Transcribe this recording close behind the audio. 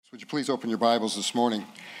Would you please open your Bibles this morning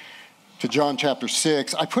to John chapter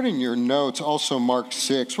 6. I put in your notes also Mark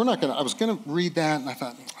 6. I was going to read that, and I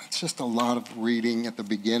thought, it's just a lot of reading at the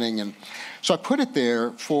beginning. And so I put it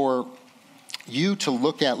there for you to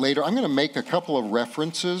look at later. I'm going to make a couple of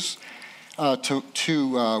references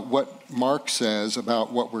to what Mark says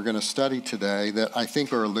about what we're going to study today that I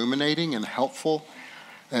think are illuminating and helpful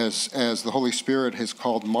as the Holy Spirit has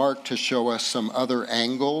called Mark to show us some other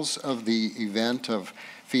angles of the event of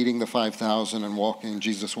feeding the 5,000 and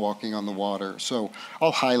Jesus walking on the water. So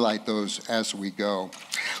I'll highlight those as we go.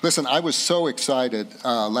 Listen, I was so excited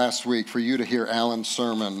last week for you to hear Alan's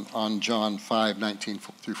sermon on John 5:19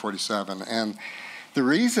 through 47. And the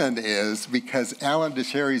reason is because Alan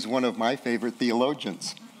Desherry is one of my favorite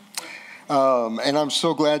theologians. And I'm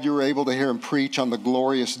so glad you were able to hear him preach on the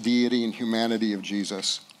glorious deity and humanity of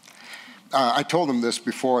Jesus. I told him this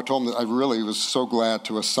before. I told him that I really was so glad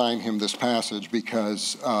to assign him this passage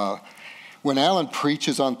because when Alan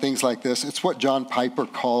preaches on things like this, it's what John Piper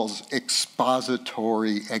calls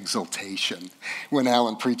expository exaltation. When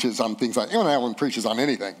Alan preaches on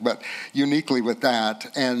anything, but uniquely with that.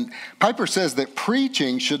 And Piper says that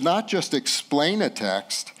preaching should not just explain a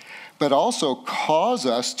text, but also cause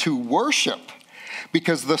us to worship.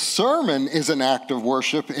 Because the sermon is an act of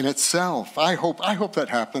worship in itself. I hope that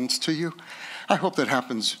happens to you. I hope that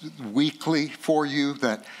happens weekly for you,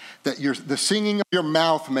 that the singing of your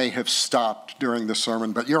mouth may have stopped during the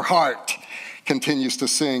sermon, but your heart continues to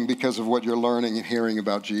sing because of what you're learning and hearing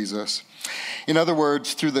about Jesus. In other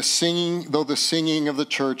words, though the singing of the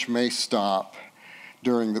church may stop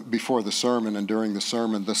before the sermon and during the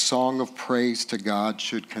sermon, the song of praise to God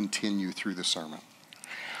should continue through the sermon.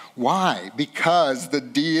 Why? Because the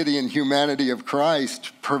deity and humanity of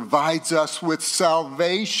Christ provides us with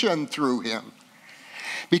salvation through him.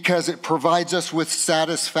 Because it provides us with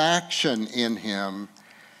satisfaction in him.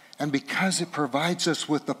 And because it provides us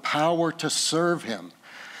with the power to serve him.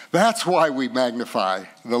 That's why we magnify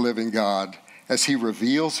the living God as he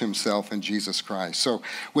reveals himself in Jesus Christ. So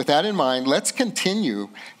with that in mind, let's continue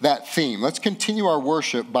that theme. Let's continue our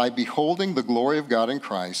worship by beholding the glory of God in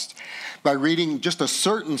Christ, by reading just a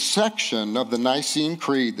certain section of the Nicene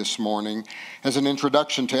Creed this morning as an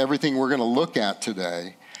introduction to everything we're going to look at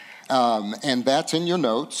today. And that's in your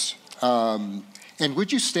notes. And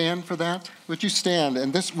would you stand for that? Would you stand?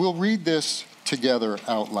 And we'll read this together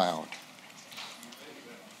out loud.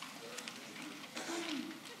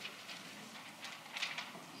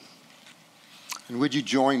 And would you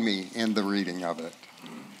join me in the reading of it?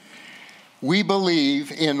 We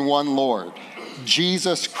believe in one Lord,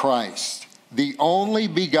 Jesus Christ, the only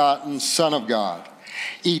begotten Son of God,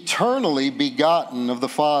 eternally begotten of the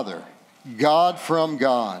Father, God from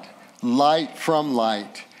God, light from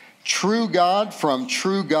light, true God from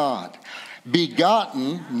true God,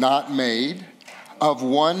 begotten, not made, of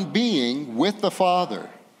one being with the Father.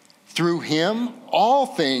 Through him all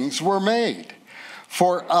things were made.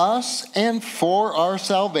 For us and for our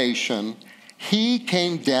salvation, he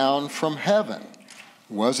came down from heaven,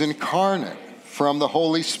 was incarnate from the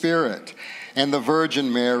Holy Spirit and the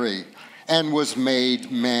Virgin Mary, and was made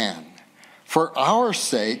man. For our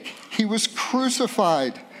sake, he was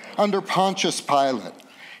crucified under Pontius Pilate.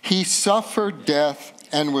 He suffered death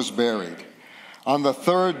and was buried. On the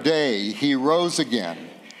third day, he rose again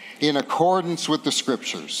in accordance with the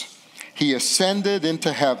Scriptures. He ascended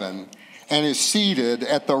into heaven and is seated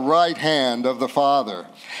at the right hand of the Father.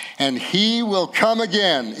 And he will come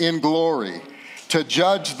again in glory to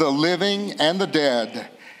judge the living and the dead,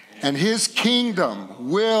 and his kingdom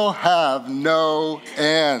will have no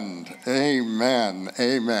end. Amen.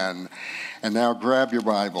 Amen. And now grab your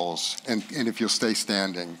Bibles, and if you'll stay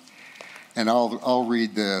standing, and I'll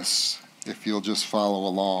read this if you'll just follow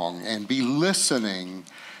along and be listening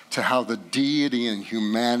to how the deity and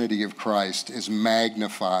humanity of Christ is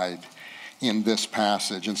magnified in this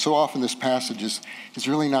passage. And so often this passage is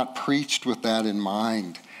really not preached with that in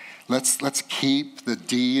mind. Let's keep the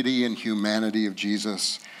deity and humanity of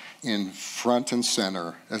Jesus in front and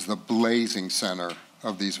center as the blazing center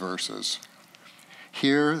of these verses.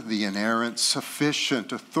 Hear the inerrant,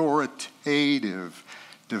 sufficient, authoritative,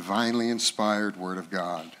 divinely inspired word of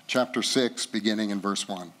God. Chapter 6, beginning in verse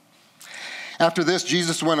 1. After this,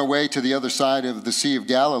 Jesus went away to the other side of the Sea of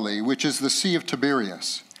Galilee, which is the Sea of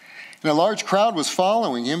Tiberias. And a large crowd was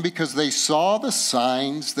following him because they saw the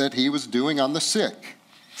signs that he was doing on the sick.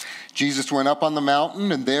 Jesus went up on the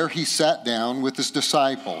mountain, and there he sat down with his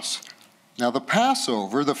disciples. Now the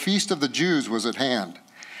Passover, the feast of the Jews, was at hand.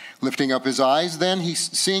 Lifting up his eyes, then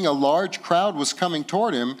seeing a large crowd was coming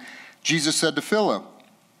toward him, Jesus said to Philip,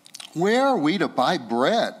 "Where are we to buy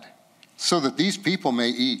bread so that these people may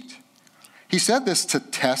eat." He said this to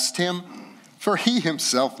test him, for he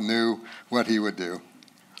himself knew what he would do.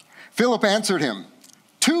 Philip answered him,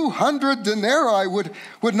 200 denarii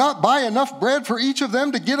would not buy enough bread for each of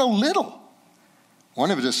them to get a little.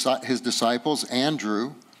 One of his disciples,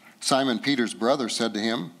 Andrew, Simon Peter's brother, said to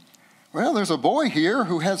him, "Well, there's a boy here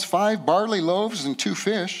who has 5 barley loaves and 2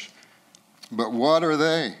 fish, but what are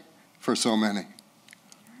they for so many?"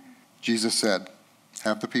 Jesus said,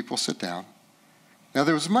 "Have the people sit down." Now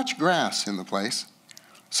there was much grass in the place,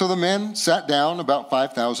 so the men sat down, about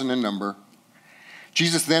 5,000 in number.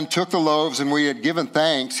 Jesus then took the loaves, and when he had given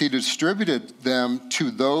thanks, he distributed them to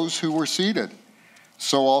those who were seated.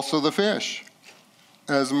 So also the fish,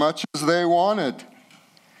 as much as they wanted.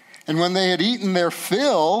 And when they had eaten their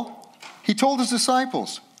fill, he told his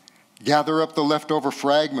disciples, "Gather up the leftover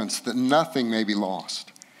fragments, that nothing may be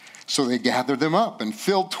lost." So they gathered them up and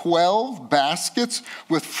filled 12 baskets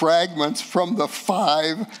with fragments from the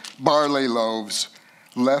 5 barley loaves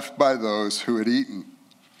left by those who had eaten.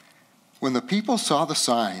 When the people saw the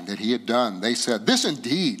sign that he had done, they said, "This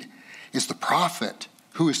indeed is the prophet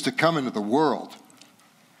who is to come into the world."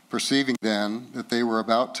 Perceiving then that they were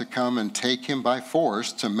about to come and take him by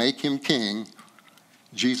force to make him king,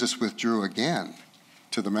 Jesus withdrew again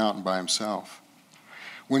to the mountain by himself.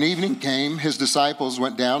 When evening came, his disciples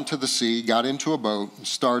went down to the sea, got into a boat, and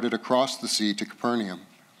started across the sea to Capernaum.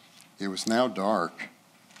 It was now dark.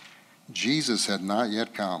 Jesus had not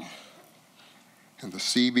yet come, and the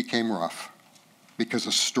sea became rough because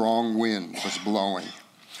a strong wind was blowing.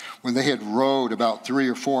 When they had rowed about 3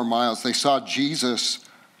 or 4 miles, they saw Jesus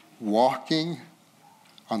walking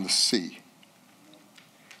on the sea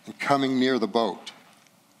and coming near the boat,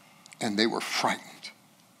 and they were frightened.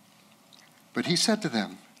 But he said to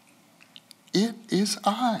them, "It is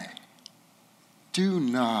I. Do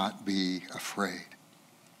not be afraid."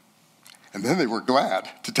 And then they were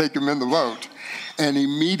glad to take him in the boat. And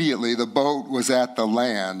immediately the boat was at the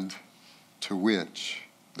land to which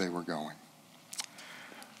they were going.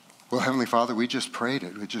 Well, Heavenly Father, we just prayed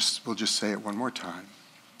it. We'll just say it one more time.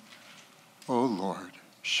 Oh, Lord,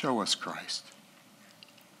 show us Christ.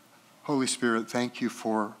 Holy Spirit, thank you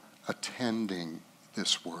for attending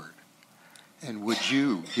this word. And would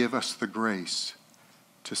you give us the grace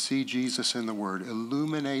to see Jesus in the word,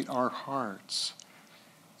 illuminate our hearts,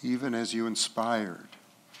 even as you inspired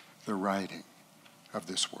the writing of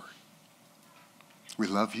this word. We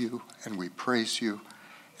love you and we praise you,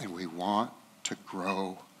 and we want to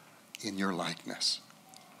grow in your likeness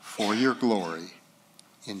for your glory,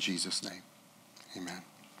 in Jesus' name. Amen.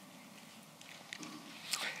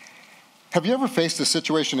 Have you ever faced a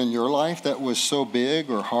situation in your life that was so big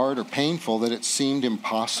or hard or painful that it seemed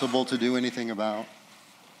impossible to do anything about?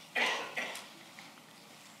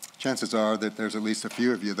 Chances are that there's at least a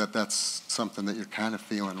few of you that's something that you're kind of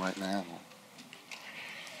feeling right now.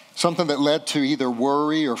 Something that led to either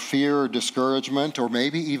worry or fear or discouragement or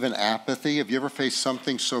maybe even apathy. Have you ever faced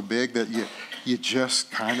something so big that you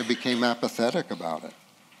just kind of became apathetic about it?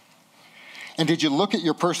 And did you look at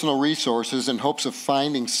your personal resources in hopes of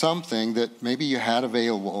finding something that maybe you had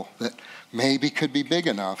available that maybe could be big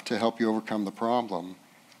enough to help you overcome the problem,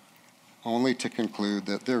 only to conclude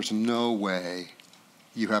that there's no way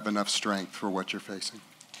you have enough strength for what you're facing?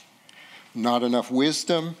 Not enough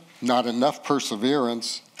wisdom, not enough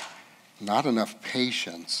perseverance, not enough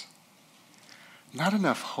patience, not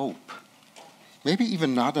enough hope, maybe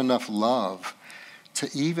even not enough love to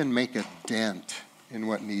even make a dent in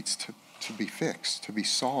what needs to be fixed, to be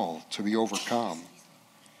solved, to be overcome.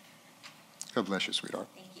 God bless you, sweetheart.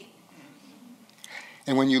 Thank you.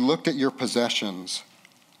 And when you looked at your possessions,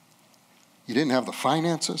 you didn't have the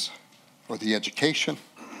finances or the education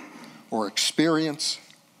or experience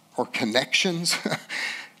or connections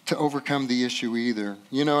to overcome the issue either.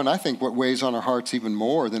 You know, and I think what weighs on our hearts even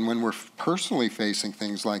more than when we're personally facing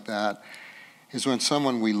things like that is when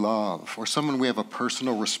someone we love or someone we have a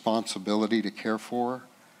personal responsibility to care for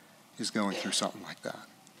is going through something like that.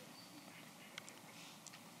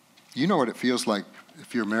 You know what it feels like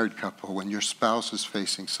if you're a married couple when your spouse is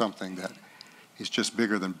facing something that is just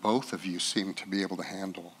bigger than both of you seem to be able to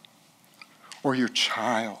handle. Or your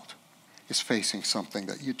child is facing something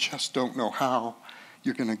that you just don't know how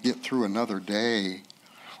you're going to get through another day.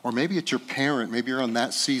 Or maybe it's your parent. Maybe you're on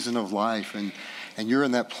that season of life and you're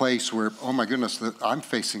in that place where, oh my goodness, I'm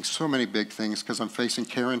facing so many big things because I'm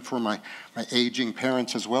caring for my aging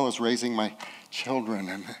parents as well as raising my children.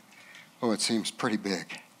 And oh, it seems pretty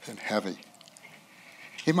big and heavy.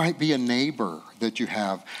 It might be a neighbor that you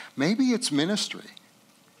have. Maybe it's ministry.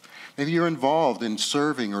 Maybe you're involved in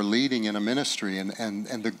serving or leading in a ministry,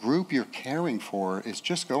 and the group you're caring for is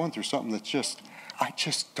just going through something that's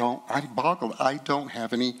I'm boggled. I don't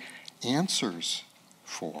have any answers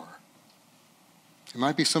for. It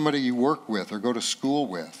might be somebody you work with or go to school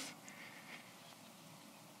with.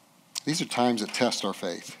 These are times that test our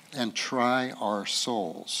faith and try our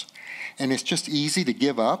souls. And it's just easy to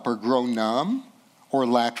give up or grow numb or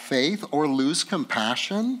lack faith or lose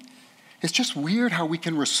compassion. It's just weird how we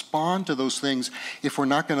can respond to those things if we're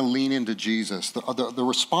not going to lean into Jesus. The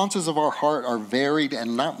responses of our heart are varied,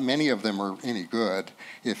 and not many of them are any good,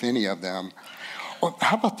 if any of them. Or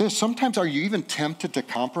how about this? Sometimes are you even tempted to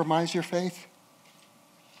compromise your faith?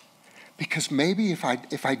 Because maybe if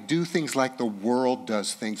I do things like the world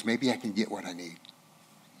does things, maybe I can get what I need.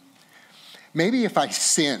 Maybe if I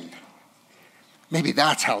sin, maybe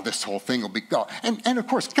that's how this whole thing will be going. And of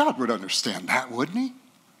course, God would understand that, wouldn't he?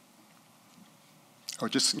 Oh,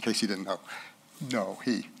 just in case you didn't know. No,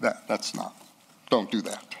 that's not. Don't do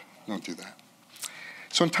that. Don't do that.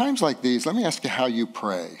 So in times like these, let me ask you how you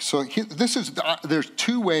pray. So there's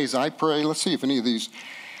two ways I pray. Let's see if any of these.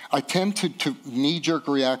 I tend to knee-jerk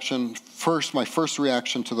reaction. My first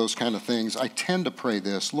reaction to those kind of things, I tend to pray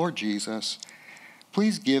this: Lord Jesus,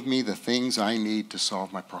 please give me the things I need to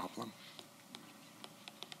solve my problem.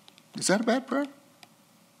 Is that a bad prayer?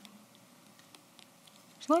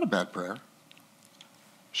 It's not a bad prayer.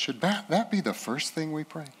 Should that be the first thing we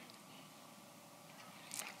pray?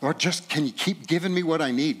 Lord, just can you keep giving me what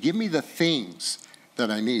I need? Give me the things that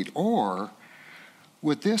I need. Or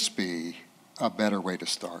would this be a better way to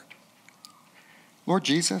start? Lord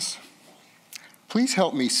Jesus, please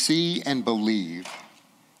help me see and believe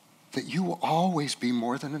that you will always be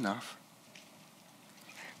more than enough.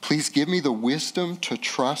 Please give me the wisdom to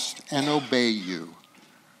trust and obey you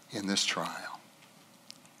in this trial.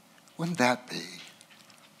 Wouldn't that be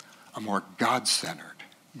a more God-centered,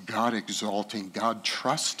 God-exalting,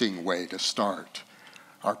 God-trusting way to start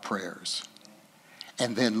our prayers?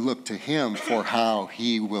 And then look to him for how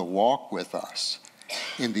he will walk with us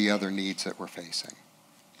in the other needs that we're facing.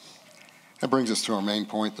 That brings us to our main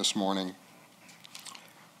point this morning.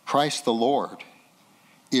 Christ the Lord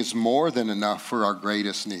is more than enough for our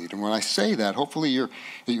greatest need. And when I say that, hopefully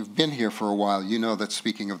you've been here for a while, you know that's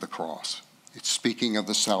speaking of the cross. It's speaking of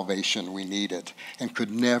the salvation we needed and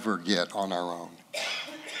could never get on our own.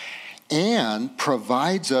 And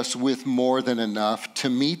provides us with more than enough to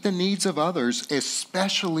meet the needs of others,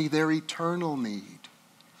 especially their eternal need.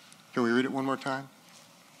 Can we read it one more time?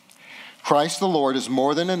 Christ the Lord is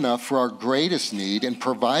more than enough for our greatest need and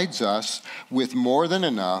provides us with more than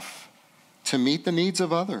enough to meet the needs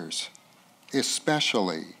of others,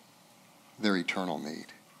 especially their eternal need.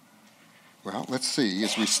 Well, let's see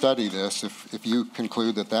as we study this if you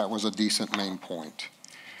conclude that was a decent main point.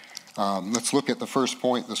 Let's look at the first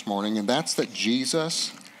point this morning, and that's that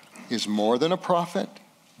Jesus is more than a prophet,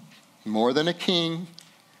 more than a king,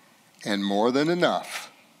 and more than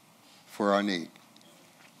enough for our need.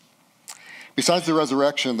 Besides the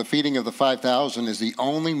resurrection, the feeding of the 5,000 is the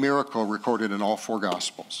only miracle recorded in all four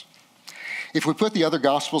Gospels. If we put the other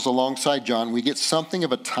Gospels alongside John, we get something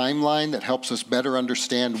of a timeline that helps us better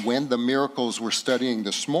understand when the miracles we're studying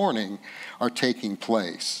this morning are taking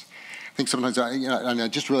place. I think sometimes I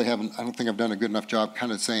don't think I've done a good enough job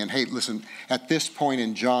kind of saying, hey, listen, at this point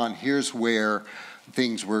in John, here's where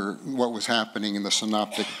what was happening in the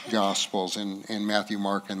synoptic Gospels in Matthew,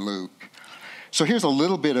 Mark, and Luke. So here's a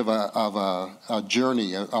little bit of a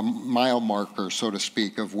journey, a mile marker, so to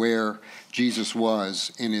speak, of where Jesus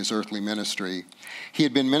was in his earthly ministry. He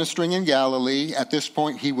had been ministering in Galilee. At this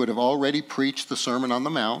point, he would have already preached the Sermon on the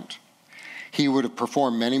Mount. He would have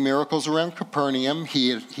performed many miracles around Capernaum.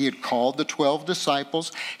 He had called the 12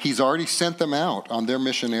 disciples. He's already sent them out on their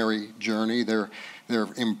missionary journey. They're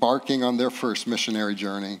embarking on their first missionary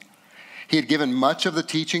journey. He had given much of the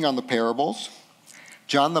teaching on the parables.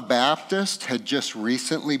 John the Baptist had just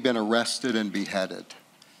recently been arrested and beheaded.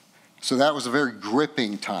 So that was a very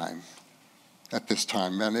gripping time at this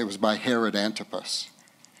time, and it was by Herod Antipas.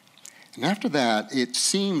 And after that, it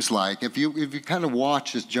seems like, if you kind of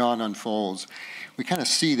watch as John unfolds, we kind of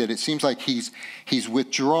see that it seems like he's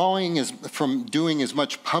withdrawing from doing as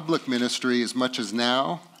much public ministry as much as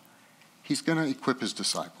now he's going to equip his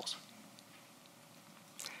disciples.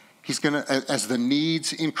 He's going to, as the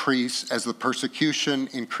needs increase, as the persecution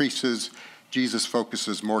increases, Jesus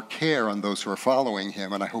focuses more care on those who are following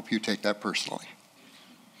him, and I hope you take that personally.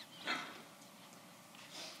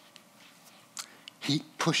 He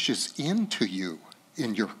pushes into you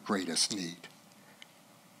in your greatest need.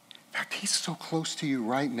 In fact, he's so close to you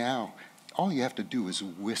right now. All you have to do is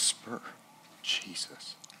whisper,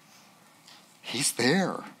 Jesus. He's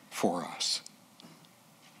there for us.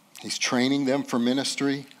 He's training them for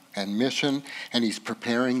ministry and mission, and he's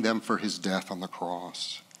preparing them for his death on the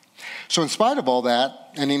cross. So in spite of all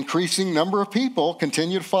that, an increasing number of people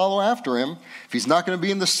continue to follow after him. If he's not going to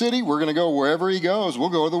be in the city, we're going to go wherever he goes. We'll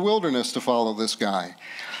go to the wilderness to follow this guy.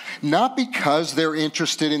 Not because they're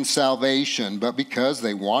interested in salvation, but because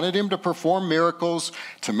they wanted him to perform miracles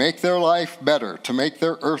to make their life better, to make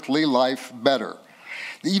their earthly life better.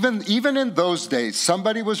 Even in those days,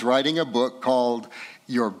 somebody was writing a book called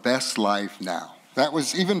Your Best Life Now. That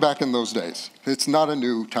was even back in those days. It's not a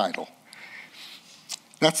new title.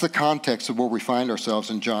 That's the context of where we find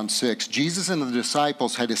ourselves in John 6. Jesus and the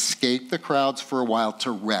disciples had escaped the crowds for a while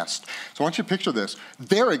to rest. So I want you to picture this.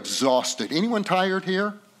 They're exhausted. Anyone tired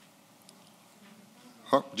here?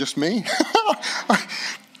 Oh, just me?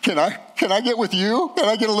 Can I get with you? Can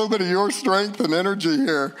I get a little bit of your strength and energy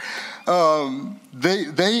here?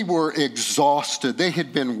 They were exhausted. They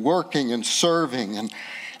had been working and serving,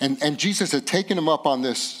 and Jesus had taken them up on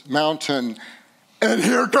this mountain, and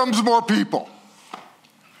here comes more people.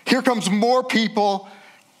 Here comes more people,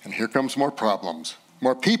 and here comes more problems.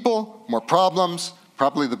 More people, more problems.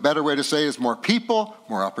 Probably the better way to say it is more people,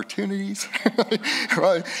 more opportunities.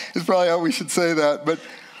 Right? It's probably how we should say that. But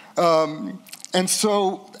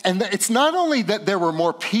and it's not only that there were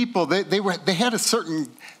more people, they had a certain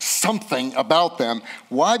something about them.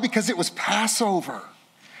 Why? Because it was Passover.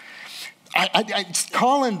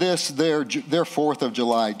 Calling this their 4th of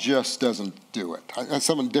July just doesn't do it.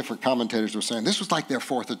 Some different commentators were saying this was like their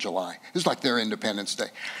 4th of July. This was like their Independence Day.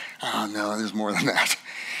 Oh, no, there's more than that.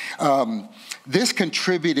 This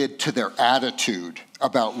contributed to their attitude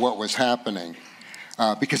about what was happening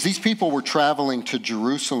because these people were traveling to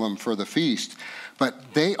Jerusalem for the feast,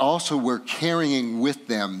 but they also were carrying with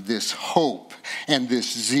them this hope and this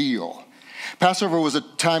zeal. Passover was a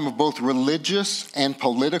time of both religious and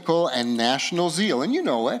political and national zeal. And you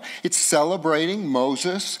know it. It's celebrating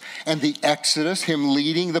Moses and the Exodus, him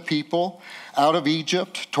leading the people out of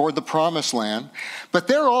Egypt toward the promised land. But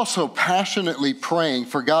they're also passionately praying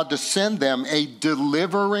for God to send them a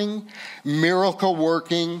delivering,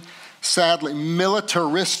 miracle-working, sadly,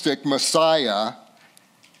 militaristic Messiah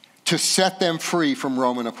to set them free from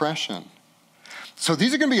Roman oppression. So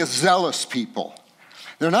these are going to be a zealous people.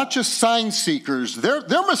 They're not just sign seekers, they're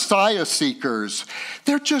Messiah seekers.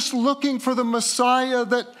 They're just looking for the Messiah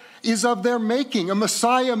that is of their making, a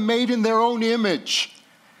Messiah made in their own image.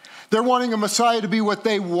 They're wanting a Messiah to be what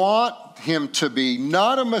they want him to be,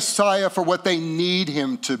 not a Messiah for what they need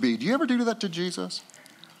him to be. Do you ever do that to Jesus?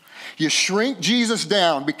 You shrink Jesus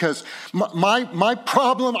down because my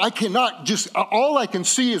problem, I cannot just, all I can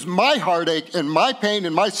see is my heartache and my pain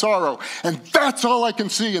and my sorrow. And that's all I can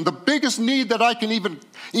see. And the biggest need that I can even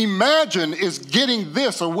imagine is getting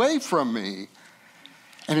this away from me.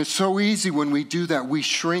 And it's so easy when we do that. We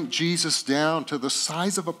shrink Jesus down to the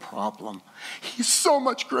size of a problem. He's so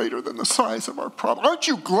much greater than the size of our problem. Aren't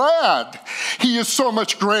you glad he is so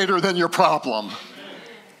much greater than your problem?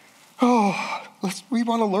 Oh, we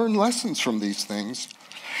want to learn lessons from these things.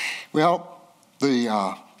 Well,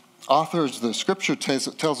 the scripture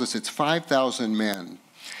tells us it's 5,000 men.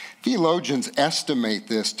 Theologians estimate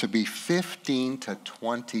this to be 15 to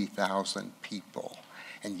 20,000 people.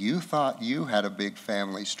 And you thought you had a big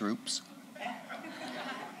family, Stroops?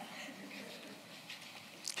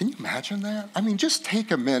 Can you imagine that? I mean, just take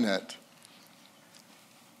a minute.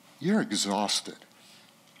 You're exhausted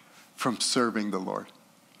from serving the Lord.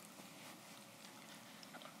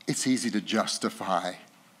 It's easy to justify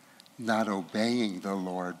not obeying the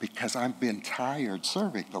Lord because I've been tired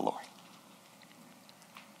serving the Lord.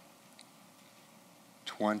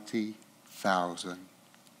 20,000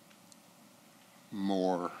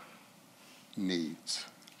 more needs.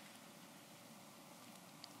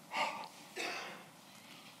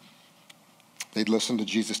 They'd listen to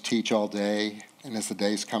Jesus teach all day, and as the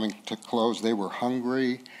day's coming to close, they were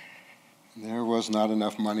hungry. There was not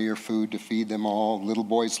enough money or food to feed them all. Little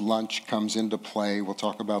boy's lunch comes into play. We'll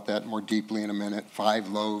talk about that more deeply in a minute. 5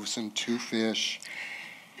 loaves and 2 fish.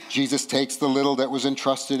 Jesus takes the little that was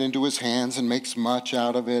entrusted into his hands and makes much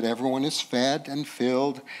out of it. Everyone is fed and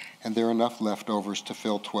filled, and there are enough leftovers to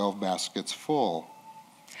fill 12 baskets full.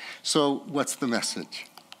 So what's the message?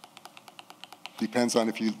 Depends on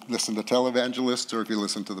if you listen to televangelists or if you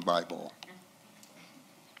listen to the Bible.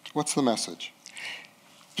 What's the message?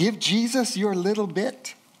 Give Jesus your little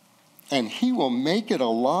bit, and he will make it a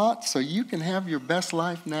lot so you can have your best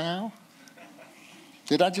life now.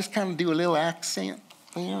 Did I just kind of do a little accent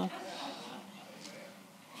there?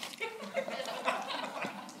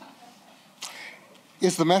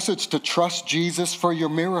 Is the message to trust Jesus for your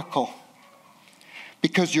miracle?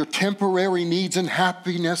 because your temporary needs and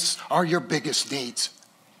happiness are your biggest needs.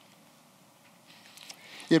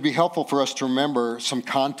 It'd be helpful for us to remember some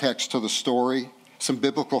context to the story, some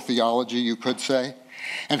biblical theology, you could say,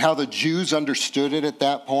 and how the Jews understood it at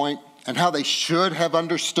that point, and how they should have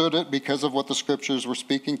understood it because of what the scriptures were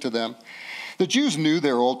speaking to them. The Jews knew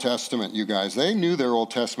their Old Testament, you guys. They knew their Old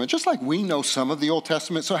Testament, just like we know some of the Old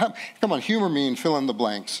Testament. So come on, humor me and fill in the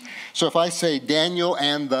blanks. So if I say Daniel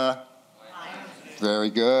and the... Very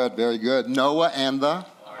good, very good. Noah and the...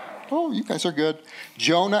 Oh, you guys are good.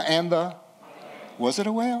 Jonah and the... Was it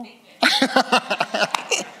a whale?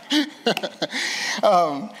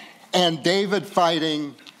 And David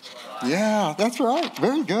fighting. Yeah, that's right.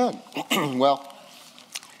 Very good. Well,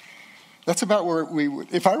 that's about where we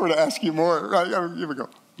would, if I were to ask you more, right, you would go,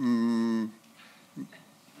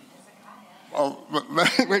 oh,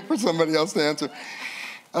 wait for somebody else to answer.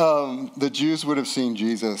 The Jews would have seen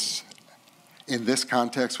Jesus in this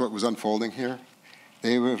context, what was unfolding here.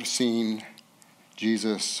 They would have seen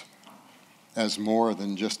Jesus as more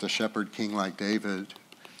than just a shepherd king like David.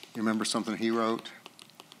 You remember something he wrote?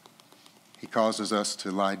 He causes us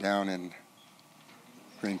to lie down in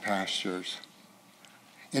green pastures.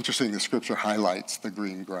 Interesting, the scripture highlights the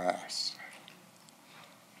green grass.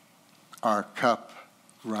 Our cup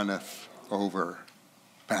runneth over,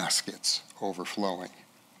 baskets overflowing.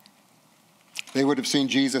 They would have seen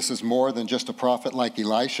Jesus as more than just a prophet like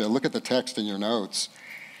Elisha. Look at the text in your notes.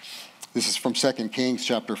 This is from 2 Kings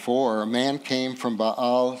chapter 4. A man came from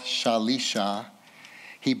Baal Shalisha.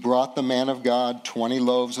 He brought the man of God 20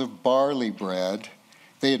 loaves of barley bread.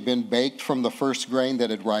 They had been baked from the first grain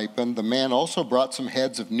that had ripened. The man also brought some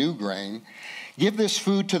heads of new grain. Give this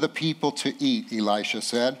food to the people to eat, Elisha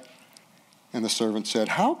said. And the servant said,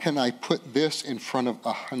 how can I put this in front of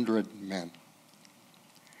 100 men?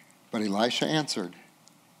 But Elisha answered,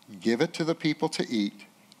 give it to the people to eat.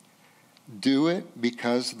 Do it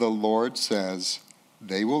because the Lord says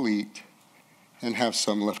they will eat and have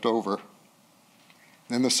some left over.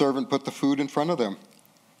 Then the servant put the food in front of them.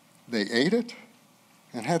 They ate it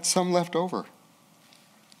and had some left over.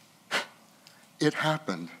 It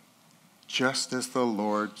happened just as the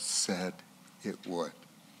Lord said it would.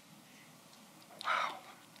 Wow.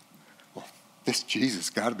 Well, this Jesus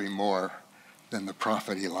got to be more than the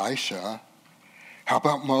prophet Elisha. How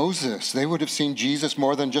about Moses? They would have seen Jesus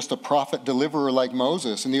more than just a prophet deliverer like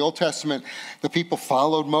Moses. In the Old Testament, the people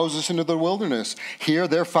followed Moses into the wilderness. Here,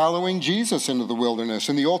 they're following Jesus into the wilderness.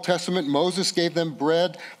 In the Old Testament, Moses gave them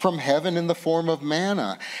bread from heaven in the form of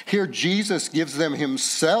manna. Here, Jesus gives them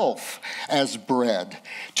himself as bread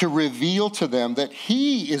to reveal to them that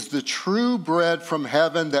he is the true bread from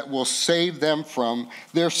heaven that will save them from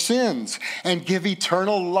their sins and give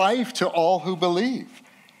eternal life to all who believe.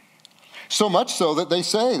 So much so that they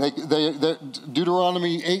say that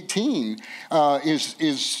Deuteronomy 18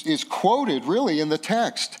 is quoted really in the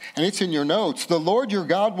text, and it's in your notes. The Lord your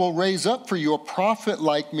God will raise up for you a prophet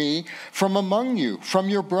like me from among you, from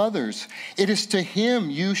your brothers. It is to him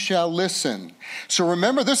you shall listen. So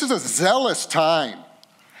remember, this is a zealous time.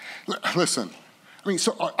 Listen,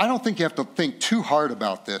 so I don't think you have to think too hard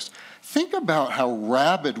about this. Think about how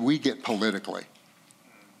rabid we get politically.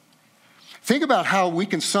 Think about how we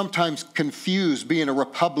can sometimes confuse being a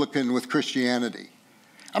Republican with Christianity.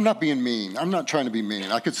 I'm not being mean. I'm not trying to be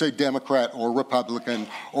mean. I could say Democrat or Republican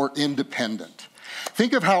or independent.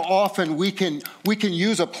 Think of how often we can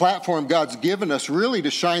use a platform God's given us really to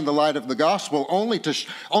shine the light of the gospel, only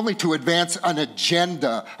to advance an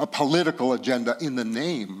agenda, a political agenda in the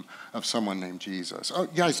name of someone named Jesus. Oh,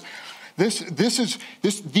 guys,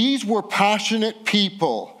 these were passionate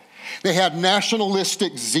people. They had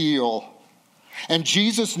nationalistic zeal. And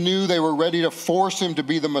Jesus knew they were ready to force him to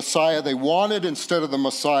be the Messiah they wanted instead of the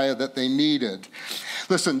Messiah that they needed.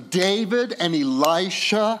 Listen, David and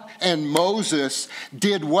Elisha and Moses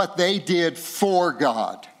did what they did for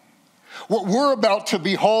God. What we're about to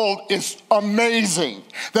behold is amazing,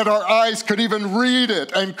 that our eyes could even read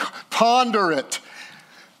it and ponder it.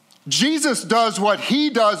 Jesus does what he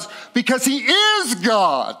does because he is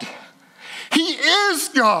God. He is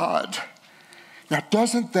God. Now,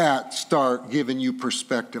 doesn't that start giving you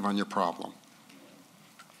perspective on your problem?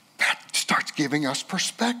 That starts giving us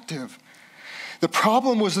perspective. The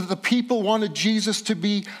problem was that the people wanted Jesus to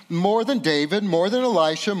be more than David, more than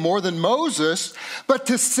Elisha, more than Moses, but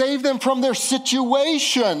to save them from their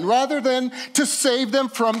situation rather than to save them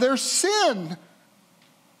from their sin.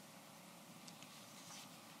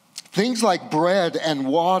 Things like bread and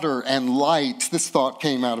water and light. This thought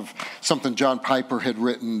came out of something John Piper had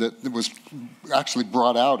written that was actually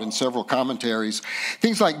brought out in several commentaries.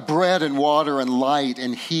 Things like bread and water and light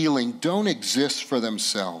and healing don't exist for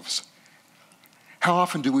themselves. How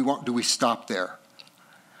often do we stop there?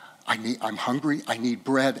 I'm hungry, I need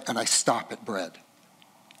bread, and I stop at bread.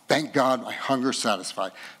 Thank God my hunger's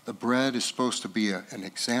satisfied. The bread is supposed to be an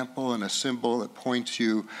example and a symbol that points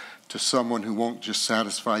you to someone who won't just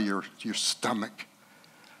satisfy your stomach,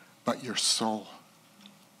 but your soul.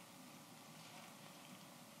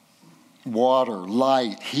 Water,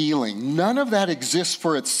 light, healing, none of that exists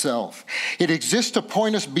for itself. It exists to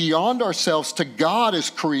point us beyond ourselves to God as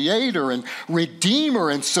creator and redeemer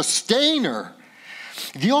and sustainer.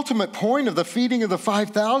 The ultimate point of the feeding of the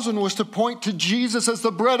 5,000 was to point to Jesus as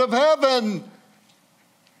the bread of heaven,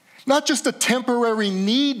 not just a temporary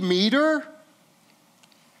need meter.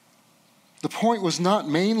 The point was not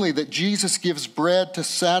mainly that Jesus gives bread to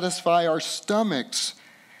satisfy our stomachs.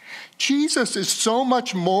 Jesus is so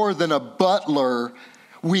much more than a butler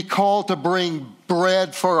we call to bring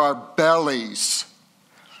bread for our bellies.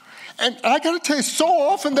 And I got to tell you, so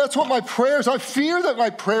often that's what my prayers, I fear that my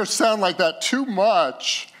prayers sound like that too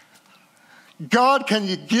much. God, can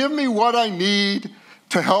you give me what I need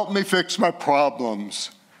to help me fix my problems?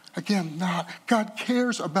 Again, God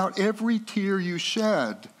cares about every tear you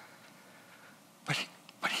shed.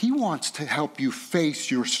 But he wants to help you face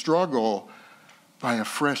your struggle by a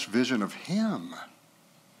fresh vision of him.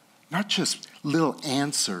 Not just little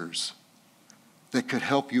answers that could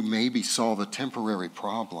help you maybe solve a temporary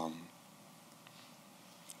problem.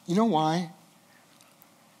 You know why?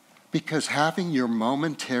 Because having your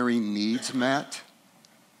momentary needs met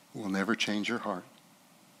will never change your heart.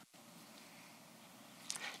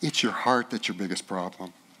 It's your heart that's your biggest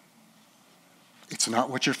problem. It's not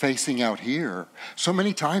what you're facing out here. So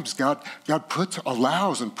many times God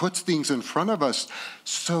allows and puts things in front of us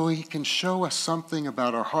so he can show us something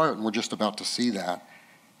about our heart. And we're just about to see that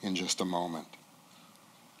in just a moment.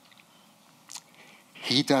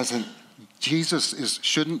 Jesus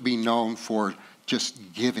shouldn't be known for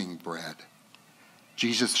just giving bread.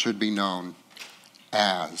 Jesus should be known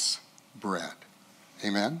as bread.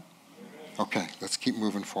 Amen? Okay, let's keep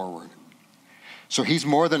moving forward. So he's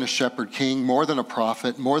more than a shepherd king, more than a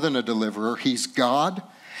prophet, more than a deliverer. He's God,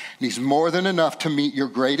 and he's more than enough to meet your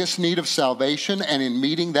greatest need of salvation. And in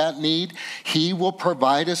meeting that need, he will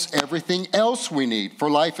provide us everything else we need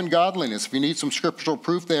for life and godliness. If you need some scriptural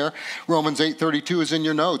proof there, Romans 8:32 is in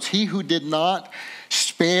your notes. He who did not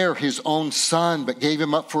spare his own son, but gave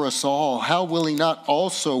him up for us all, how will he not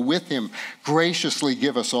also with him graciously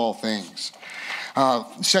give us all things?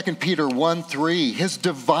 2 Peter 1:3, his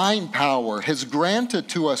divine power has granted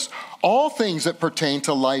to us all things that pertain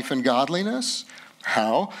to life and godliness.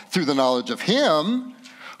 How? Through the knowledge of him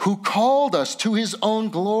who called us to his own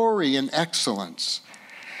glory and excellence.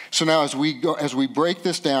 So now as we break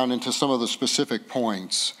this down into some of the specific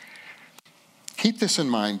points, keep this in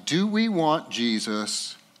mind. Do we want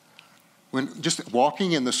Jesus, when just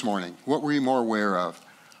walking in this morning, what were you more aware of?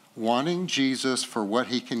 Wanting Jesus for what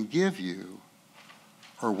he can give you,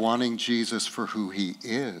 or wanting Jesus for who he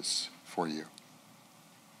is for you?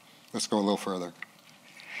 Let's go a little further.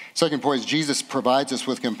 Second point is Jesus provides us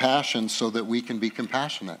with compassion so that we can be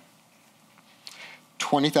compassionate.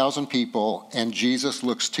 20,000 people, and Jesus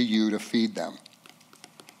looks to you to feed them.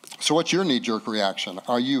 So what's your knee-jerk reaction?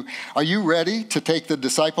 Are you ready to take the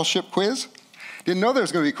discipleship quiz? Didn't know there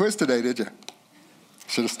was going to be a quiz today, did you?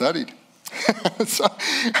 Should have studied.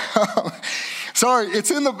 Sorry,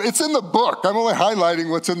 it's in the book. I'm only highlighting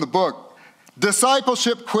what's in the book.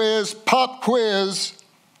 Discipleship quiz, pop quiz.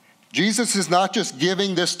 Jesus is not just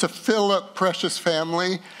giving this to Philip, precious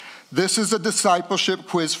family. This is a discipleship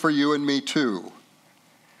quiz for you and me too.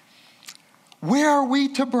 Where are we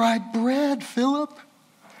to buy bread, Philip,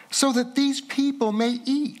 so that these people may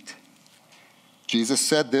eat? Jesus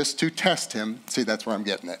said this to test him. See, that's where I'm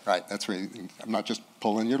getting it, right? That's where I'm not just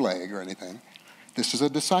pulling your leg or anything. This is a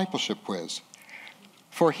discipleship quiz.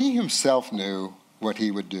 For he himself knew what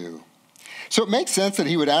he would do. So it makes sense that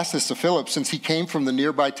he would ask this to Philip since he came from the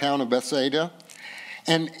nearby town of Bethsaida.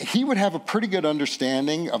 And he would have a pretty good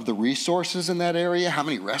understanding of the resources in that area, how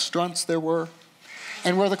many restaurants there were,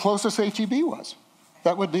 and where the closest HEB was.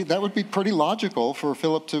 That would be pretty logical for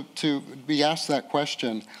Philip to be asked that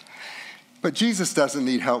question. But Jesus doesn't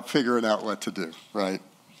need help figuring out what to do, right?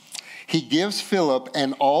 He gives Philip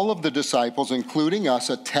and all of the disciples, including us,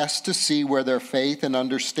 a test to see where their faith and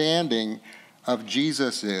understanding of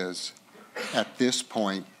Jesus is at this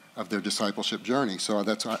point of their discipleship journey. So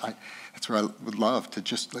that's where I would love to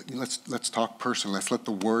just let's talk personally. Let's let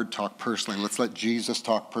the Word talk personally. Let's let Jesus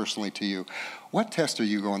talk personally to you. What test are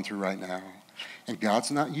you going through right now? And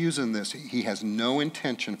God's not using this. He has no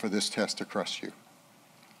intention for this test to crush you.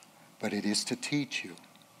 But it is to teach you.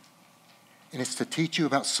 And it's to teach you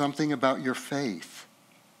about something about your faith.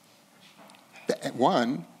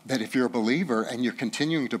 One, that if you're a believer and you're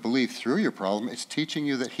continuing to believe through your problem, it's teaching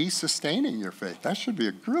you that He's sustaining your faith. That should be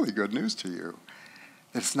a really good news to you.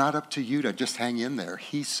 That it's not up to you to just hang in there.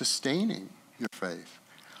 He's sustaining your faith.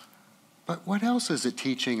 But what else is it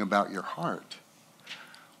teaching about your heart?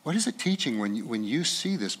 What is it teaching when you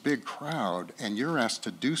see this big crowd and you're asked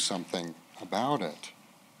to do something about it?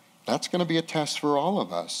 That's going to be a test for all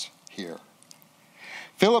of us here.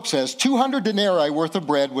 Philip says 200 denarii worth of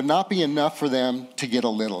bread would not be enough for them to get a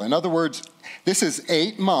little. In other words, this is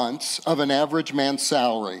 8 months of an average man's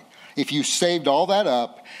salary. If you saved all that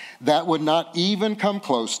up, that would not even come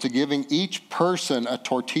close to giving each person a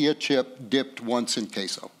tortilla chip dipped once in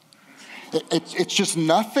queso. It's just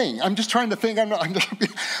nothing. I'm just trying to think.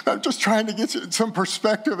 I'm just trying to get some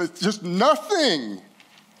perspective. It's just nothing.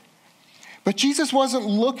 But Jesus wasn't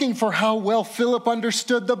looking for how well Philip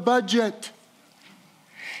understood the budget.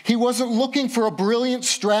 He wasn't looking for a brilliant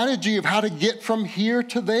strategy of how to get from here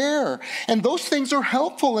to there. And those things are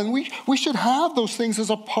helpful, and we should have those things as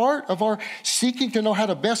a part of our seeking to know how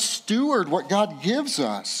to best steward what God gives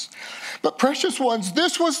us. But precious ones,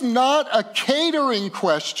 this was not a catering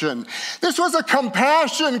question. This was a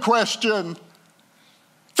compassion question.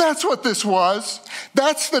 That's what this was.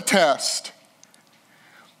 That's the test.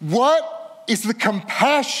 What is the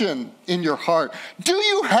compassion in your heart? Do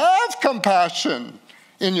you have compassion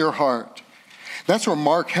in your heart? That's where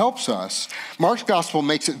Mark helps us. Mark's gospel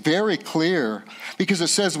makes it very clear because it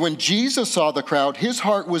says when Jesus saw the crowd, his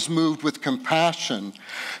heart was moved with compassion,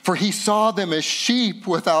 for he saw them as sheep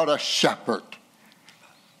without a shepherd.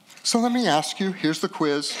 So let me ask you, here's the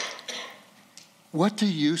quiz. What do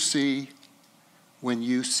you see when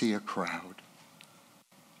you see a crowd?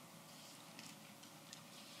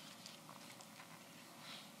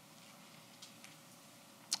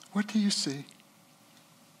 What do you see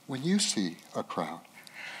when you see a crowd,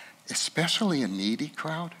 especially a needy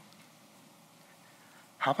crowd?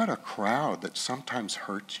 How about a crowd that sometimes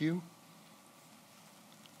hurts you?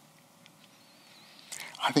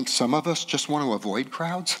 I think some of us just want to avoid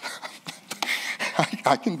crowds.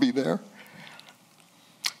 I can be there.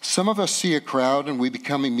 Some of us see a crowd and we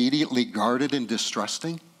become immediately guarded and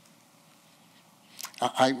distrusting.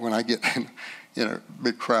 When I get in a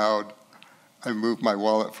big crowd, I move my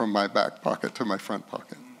wallet from my back pocket to my front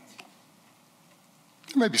pocket.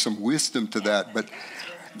 There may be some wisdom to that, but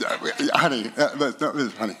honey.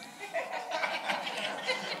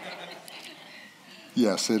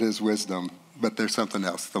 Yes, it is wisdom, but there's something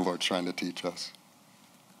else the Lord's trying to teach us.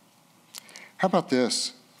 How about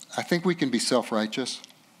this? I think we can be self-righteous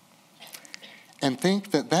and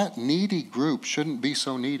think that needy group shouldn't be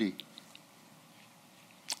so needy.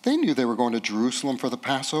 They knew they were going to Jerusalem for the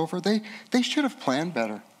Passover. They should have planned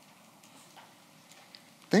better.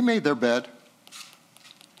 They made their bed.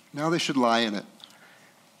 Now they should lie in it.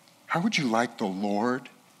 How would you like the Lord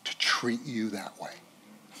to treat you that way?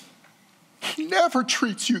 He never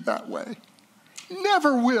treats you that way.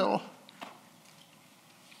 Never will.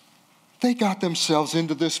 They got themselves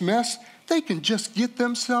into this mess. They can just get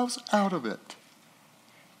themselves out of it.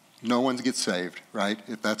 No one gets saved, right?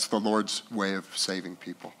 If that's the Lord's way of saving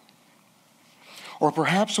people. Or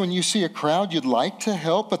perhaps when you see a crowd you'd like to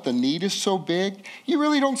help, but the need is so big, you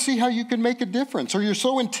really don't see how you can make a difference. Or you're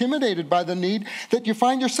so intimidated by the need that you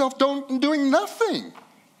find yourself doing nothing.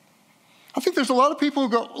 I think there's a lot of people who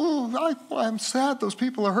go, "Ooh, I'm sad those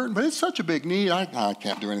people are hurting, but it's such a big need. I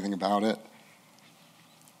can't do anything about it."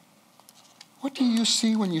 What do you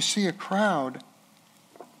see when you see a crowd?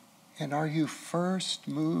 And are you first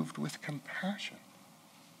moved with compassion?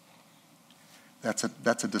 That's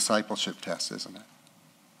a discipleship test, isn't it?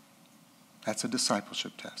 That's a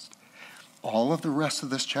discipleship test. All of the rest of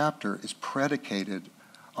this chapter is predicated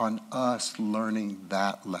on us learning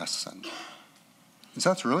that lesson. And so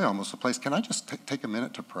that's really almost a place. Can I just take a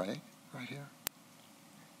minute to pray right here?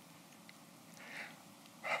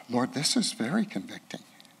 Lord, this is very convicting.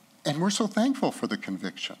 And we're so thankful for the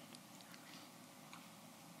conviction.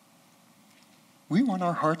 We want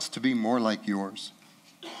our hearts to be more like yours.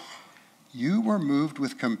 You were moved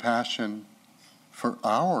with compassion for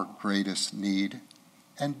our greatest need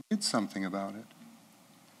and did something about it.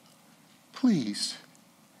 Please,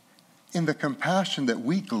 in the compassion that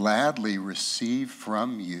we gladly receive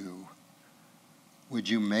from you, would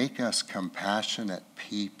you make us compassionate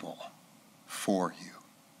people for you?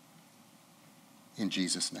 In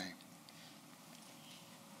Jesus' name.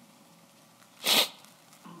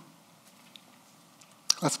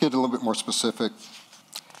 Let's get a little bit more specific.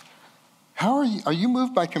 Are you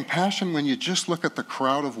moved by compassion when you just look at the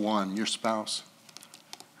crowd of one, your spouse?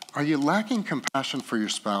 Are you lacking compassion for your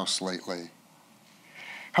spouse lately?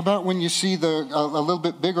 How about when you see a little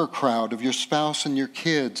bit bigger crowd of your spouse and your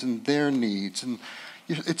kids and their needs? And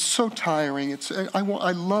it's so tiring.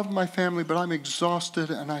 I love my family, but I'm exhausted.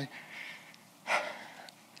 How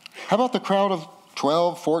about the crowd of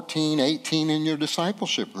 12, 14, 18 in your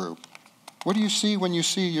discipleship group? What do you see when you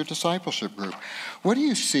see your discipleship group? What do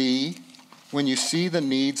you see when you see the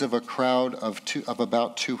needs of a crowd of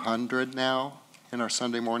about 200 now in our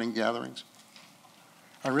Sunday morning gatherings?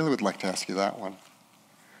 I really would like to ask you that one.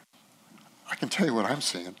 I can tell you what I'm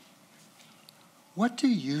seeing. What do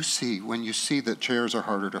you see when you see that chairs are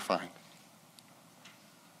harder to find?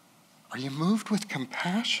 Are you moved with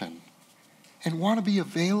compassion and want to be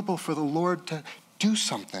available for the Lord to do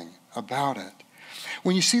something about it?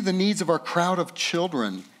 When you see the needs of our crowd of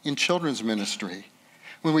children in children's ministry,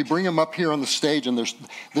 when we bring them up here on the stage and there's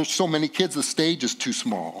so many kids, the stage is too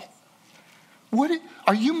small.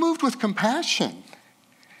 Are you moved with compassion?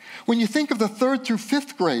 When you think of the 3rd through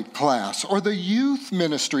 5th grade class, or the youth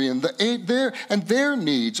ministry and their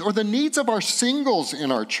needs, or the needs of our singles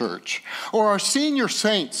in our church, or our senior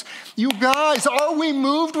saints, you guys, are we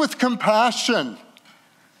moved with compassion?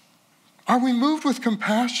 Are we moved with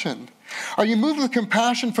compassion? Are you moved with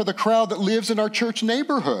compassion for the crowd that lives in our church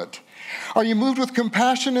neighborhood? Are you moved with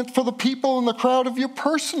compassion for the people in the crowd of your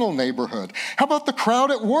personal neighborhood? How about the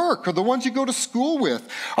crowd at work or the ones you go to school with?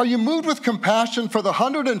 Are you moved with compassion for the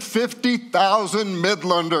 150,000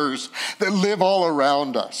 Midlanders that live all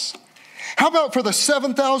around us? How about for the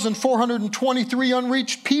 7,423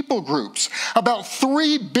 unreached people groups? About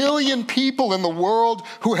 3 billion people in the world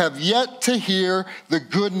who have yet to hear the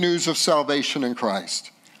good news of salvation in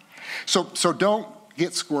Christ. So don't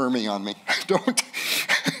get squirmy on me.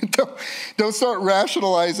 Don't start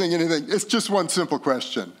rationalizing anything. It's just one simple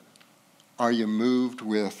question. Are you moved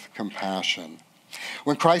with compassion?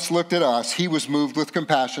 When Christ looked at us, he was moved with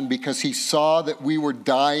compassion because he saw that we were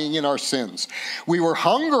dying in our sins. We were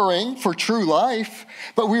hungering for true life,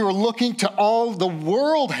 but we were looking to all the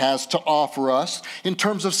world has to offer us in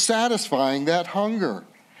terms of satisfying that hunger.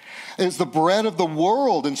 Is the bread of the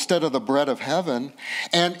world instead of the bread of heaven.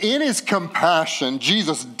 And in his compassion,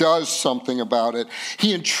 Jesus does something about it.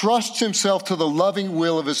 He entrusts himself to the loving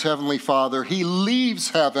will of his heavenly Father. He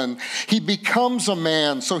leaves heaven. He becomes a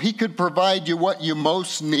man so he could provide you what you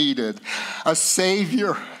most needed. A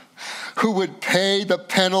Savior who would pay the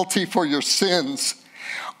penalty for your sins.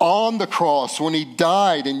 On the cross, when he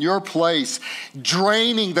died in your place,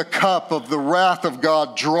 draining the cup of the wrath of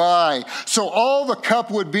God dry, so all the cup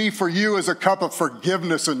would be for you is a cup of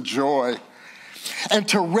forgiveness and joy, and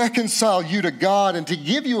to reconcile you to God and to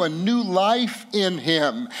give you a new life in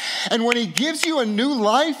him. And when he gives you a new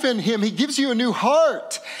life in him, he gives you a new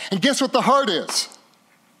heart. And guess what the heart is?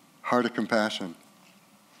 Heart of compassion.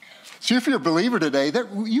 See, if you're a believer today,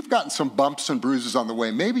 you've gotten some bumps and bruises on the way.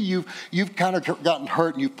 Maybe you've kind of gotten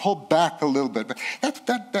hurt and you've pulled back a little bit. But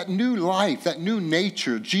that new life, that new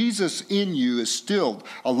nature, Jesus in you is still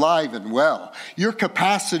alive and well. Your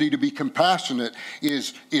capacity to be compassionate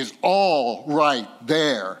is all right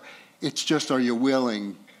there. It's just, are you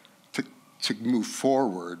willing to move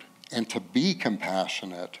forward and to be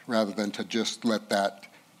compassionate rather than to just let that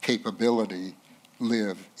capability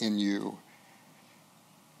live in you?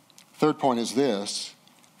 Third point is this.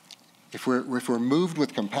 If we're moved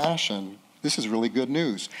with compassion, this is really good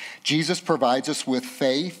news. Jesus provides us with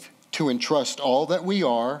faith to entrust all that we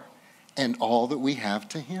are and all that we have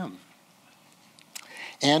to him.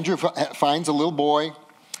 Andrew finds a little boy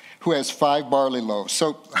who has 5 barley loaves.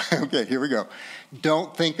 So, okay, here we go.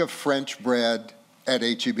 Don't think of French bread at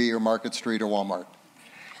H-E-B or Market Street or Walmart.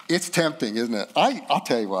 It's tempting, isn't it? I'll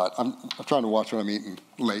tell you what, I'm trying to watch what I'm eating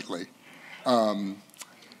lately.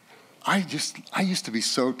 I used to be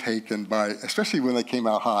so taken by, especially when they came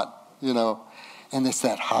out hot, and it's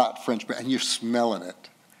that hot French bread, and you're smelling it,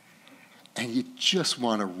 and you just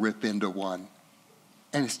want to rip into one.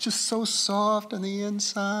 And it's just so soft on the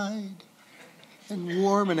inside, and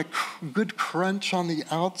warm, and a good crunch on the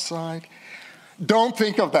outside. Don't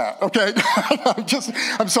think of that, okay?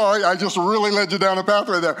 I'm sorry, I just really led you down a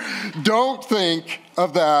pathway there. Don't think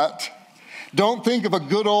of that. Don't think of a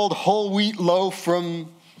good old whole wheat loaf from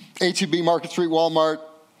H-E-B, Market Street, Walmart.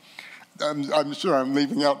 I'm sure I'm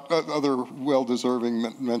leaving out other well-deserving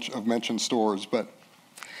of mentioned stores, but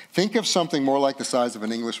Think of something more like the size of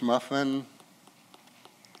an English muffin,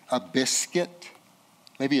 a biscuit,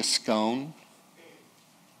 maybe a scone.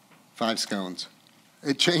 5 scones.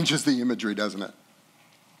 It changes the imagery, doesn't it?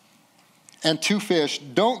 And 2 fish.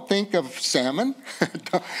 Don't think of salmon.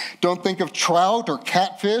 Don't think of trout or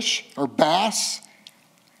catfish or bass.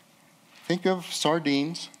 Think of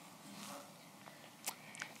sardines.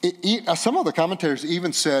 Some of the commentators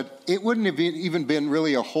even said it wouldn't have even been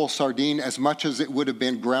really a whole sardine as much as it would have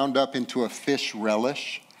been ground up into a fish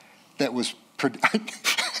relish that was...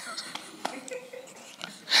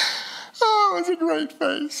 Oh, it was a great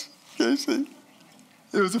face, Casey.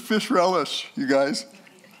 It was a fish relish, you guys.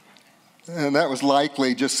 And that was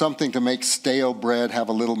likely just something to make stale bread have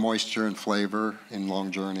a little moisture and flavor in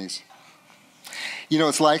long journeys. You know,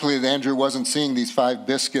 it's likely that Andrew wasn't seeing these 5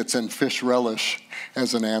 biscuits and fish relish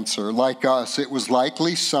as an answer. Like us, it was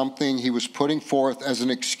likely something he was putting forth as an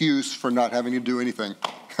excuse for not having to do anything.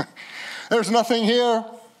 There's nothing here.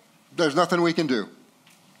 There's nothing we can do.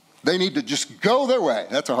 They need to just go their way.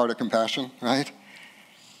 That's a heart of compassion, right?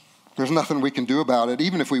 There's nothing we can do about it,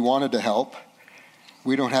 even if we wanted to help.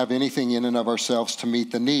 We don't have anything in and of ourselves to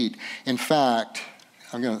meet the need. In fact,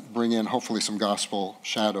 I'm going to bring in hopefully some gospel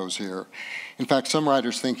shadows here. In fact, some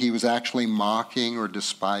writers think he was actually mocking or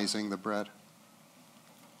despising the bread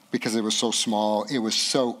because it was so small, it was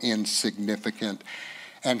so insignificant.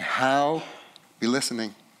 And how, be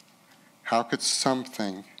listening, how could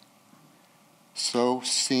something so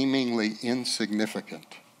seemingly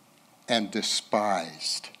insignificant and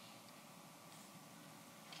despised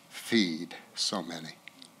feed so many?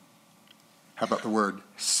 How about the word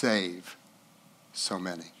save so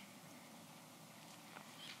many?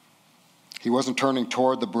 He wasn't turning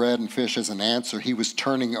toward the bread and fish as an answer. He was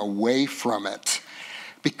turning away from it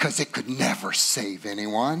because it could never save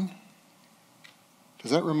anyone.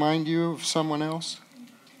 Does that remind you of someone else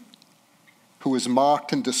who was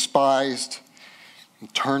mocked and despised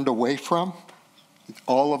and turned away from?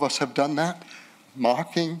 All of us have done that.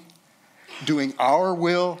 Mocking, doing our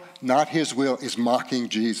will, not his will, is mocking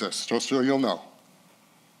Jesus, just so you'll know.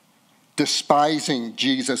 Despising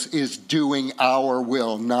Jesus is doing our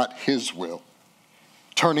will, not his will.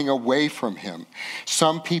 Turning away from him.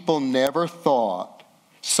 Someone people never thought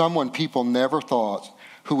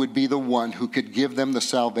who would be the one who could give them the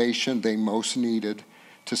salvation they most needed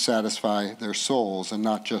to satisfy their souls and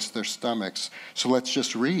not just their stomachs. So let's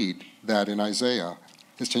just read that in Isaiah.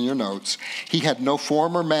 It's in your notes. He had no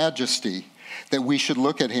form or majesty that we should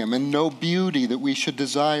look at him, and no beauty that we should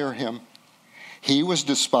desire him. He was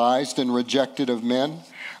despised and rejected of men,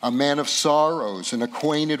 a man of sorrows and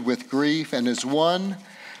acquainted with grief, and as one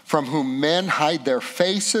from whom men hide their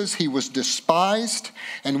faces. He was despised,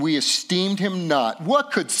 and we esteemed him not.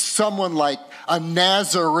 What could someone like a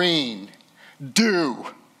Nazarene do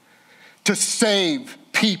to save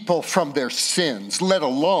people from their sins, let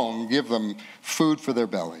alone give them food for their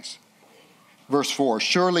bellies? Verse 4,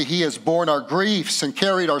 surely he has borne our griefs and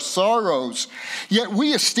carried our sorrows, yet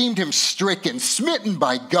we esteemed him stricken, smitten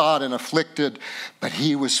by God and afflicted, but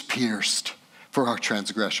he was pierced for our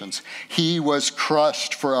transgressions. He was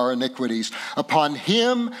crushed for our iniquities. Upon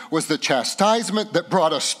him was the chastisement that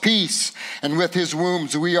brought us peace, and with his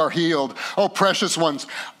wounds we are healed. Oh, precious ones,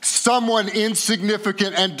 someone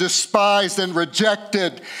insignificant and despised and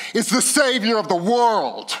rejected is the Savior of the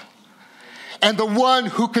world, and the one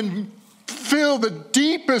who can fill the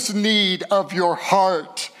deepest need of your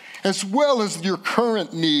heart as well as your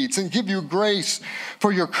current needs and give you grace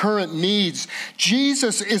for your current needs.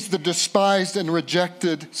 Jesus is the despised and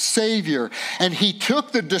rejected Savior, and he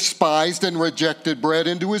took the despised and rejected bread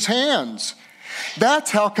into his hands.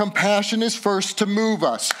 That's how compassion is first to move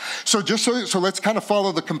us. So let's kind of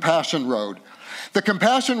follow the compassion road. The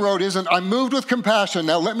compassion road isn't, I'm moved with compassion,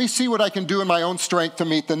 now let me see what I can do in my own strength to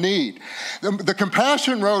meet the need. The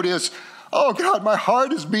compassion road is, oh God, my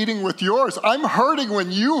heart is beating with yours. I'm hurting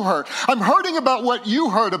when you hurt. I'm hurting about what you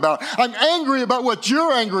hurt about. I'm angry about what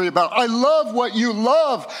you're angry about. I love what you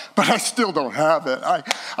love, but I still don't have it.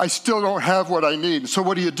 I still don't have what I need. So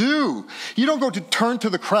what do? You don't go to turn to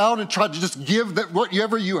the crowd and try to just give that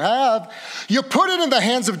whatever you have. You put it in the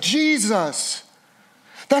hands of Jesus.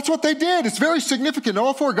 That's what they did. It's very significant. In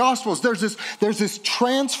all 4 Gospels, there's this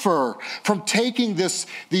transfer from taking this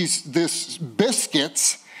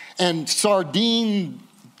biscuits and sardine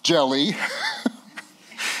jelly,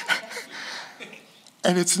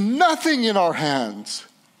 and it's nothing in our hands.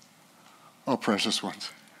 Oh, precious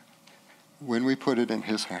ones, when we put it in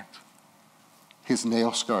his hands, his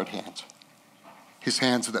nail-scarred hands, his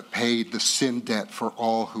hands that paid the sin debt for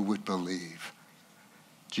all who would believe,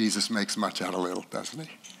 Jesus makes much out of little, doesn't he?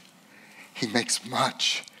 He makes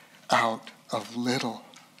much out of little.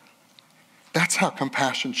 That's how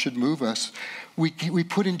compassion should move us. We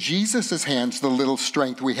put in Jesus' hands the little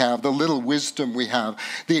strength we have, the little wisdom we have,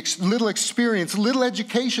 the little experience, little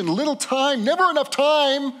education, little time, never enough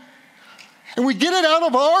time. And we get it out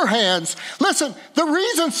of our hands. Listen, the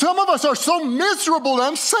reason some of us are so miserable, and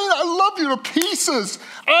I'm saying I love you to pieces.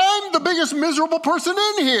 I'm the biggest miserable person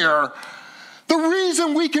in here. The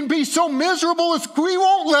reason we can be so miserable is we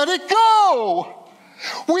won't let it go.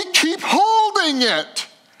 We keep holding it.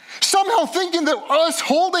 Somehow thinking that us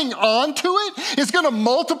holding on to it is going to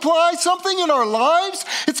multiply something in our lives.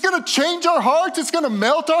 It's going to change our hearts. It's going to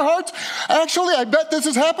melt our hearts. Actually, I bet this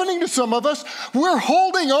is happening to some of us. We're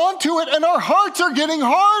holding on to it and our hearts are getting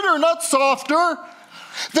harder, not softer.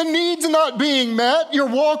 The need's not being met. Your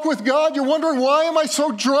walk with God, you're wondering, why am I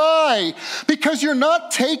so dry? Because you're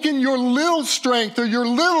not taking your little strength or your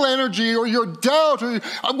little energy or your doubt or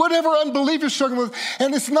whatever unbelief you're struggling with,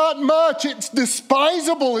 and it's not much. It's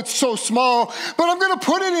despisable. It's so small. But I'm going to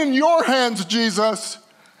put it in your hands, Jesus,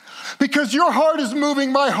 because your heart is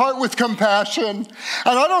moving my heart with compassion. And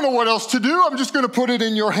I don't know what else to do. I'm just going to put it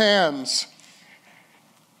in your hands.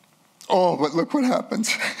 Oh, but look what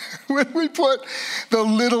happens. When we put the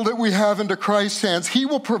little that we have into Christ's hands, he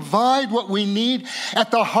will provide what we need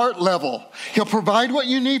at the heart level. He'll provide what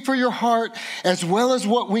you need for your heart as well as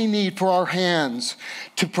what we need for our hands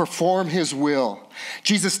to perform his will.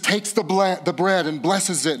 Jesus takes the bread and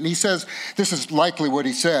blesses it, and he says, this is likely what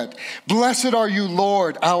he said, "Blessed are you,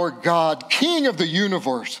 Lord, our God, King of the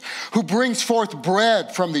universe, who brings forth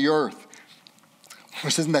bread from the earth." Of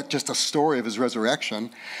course, isn't that just a story of his resurrection?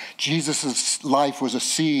 Jesus' life was a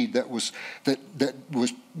seed that was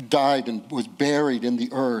died and was buried in the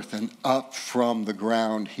earth, and up from the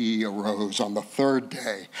ground he arose on the third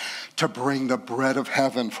day to bring the bread of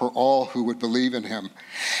heaven for all who would believe in him.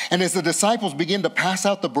 And as the disciples begin to pass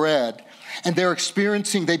out the bread, and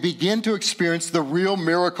they begin to experience the real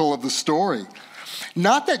miracle of the story.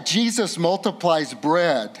 Not that Jesus multiplies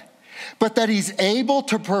bread, but that he's able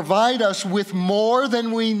to provide us with more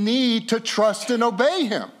than we need to trust and obey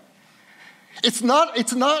him. It's not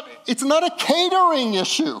a catering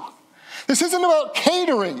issue. This isn't about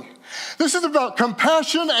catering. This is about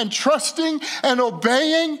compassion and trusting and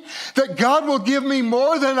obeying that God will give me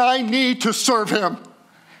more than I need to serve him.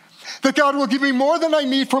 That God will give me more than I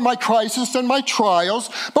need for my crisis and my trials.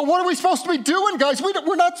 But what are we supposed to be doing, guys? We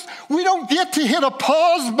don't get to hit a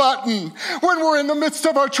pause button when we're in the midst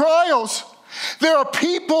of our trials. There are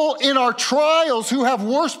people in our trials who have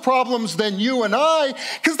worse problems than you and I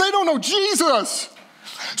because they don't know Jesus.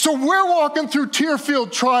 So we're walking through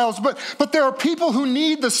tear-filled trials, but there are people who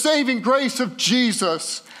need the saving grace of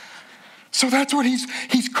Jesus. So that's what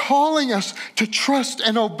he's calling us to trust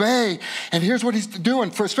and obey. And here's what he's doing,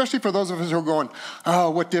 especially for those of us who are going,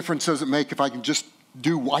 oh, what difference does it make if I can just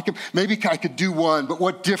maybe I could do one, but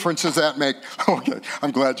what difference does that make? Okay,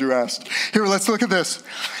 I'm glad you asked. Here, let's look at this.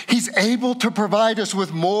 He's able to provide us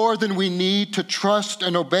with more than we need to trust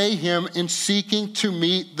and obey him in seeking to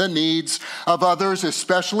meet the needs of others,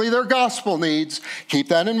 especially their gospel needs. Keep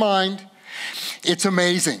that in mind. It's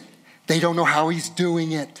amazing. They don't know how he's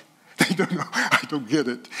doing it. They don't know. I don't get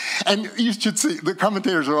it. And you should see, the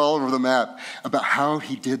commentators are all over the map about how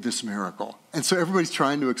he did this miracle. And so everybody's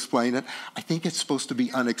trying to explain it. I think it's supposed to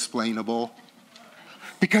be unexplainable.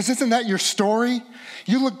 Because isn't that your story?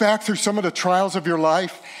 You look back through some of the trials of your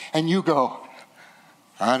life and you go,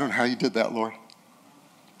 I don't know how you did that, Lord.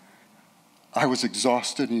 I was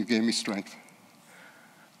exhausted and you gave me strength.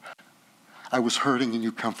 I was hurting and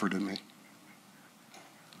you comforted me.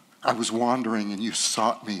 I was wandering and you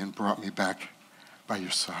sought me and brought me back by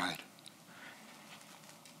your side.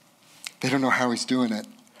 They don't know how he's doing it,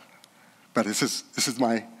 but this is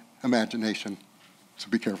my imagination,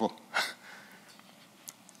 so be careful.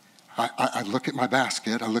 I look at my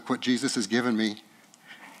basket, I look what Jesus has given me,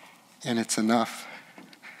 and it's enough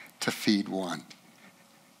to feed one.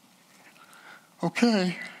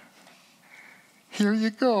 Okay, here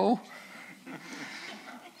you go.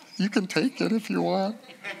 You can take it if you want.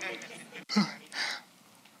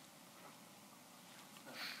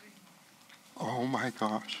 Oh my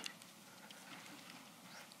gosh.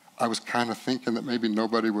 I was kind of thinking that maybe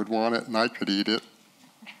nobody would want it and I could eat it.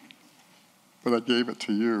 But I gave it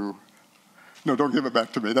to you. No, don't give it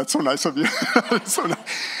back to me. That's so nice of you.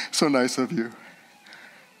 so nice of you.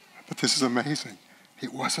 But this is amazing.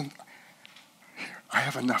 It wasn't, here, I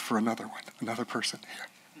have enough for another one, another person here.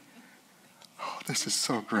 Oh, this is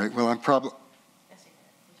so great. Well, I'm probably...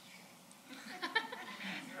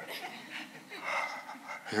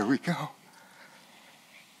 Here we go.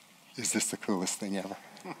 Is this the coolest thing ever?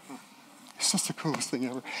 It's just the coolest thing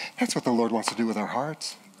ever. That's what the Lord wants to do with our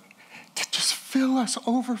hearts. To just fill us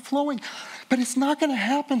overflowing. But it's not going to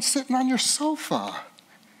happen sitting on your sofa.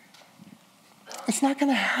 It's not going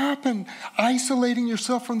to happen isolating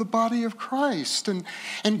yourself from the body of Christ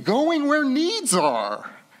and going where needs are.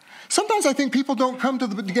 Sometimes I think people don't come to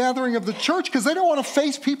the gathering of the church because they don't want to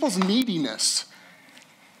face people's neediness.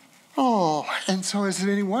 Oh, and so is it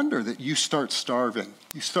any wonder that you start starving?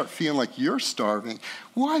 You start feeling like you're starving.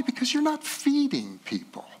 Why? Because you're not feeding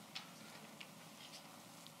people.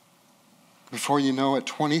 Before you know it,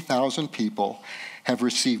 20,000 people have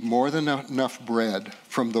received more than enough bread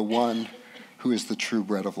from the one who is the true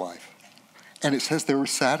bread of life. And it says they were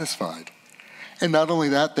satisfied. And not only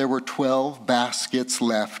that, there were 12 baskets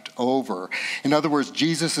left over. In other words,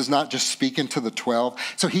 Jesus is not just speaking to the 12.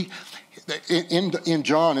 So in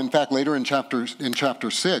John, in fact, later in chapter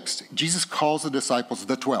 6, Jesus calls the disciples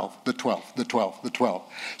the 12, the 12, the 12, the 12.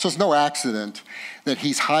 So it's no accident that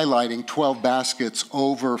he's highlighting 12 baskets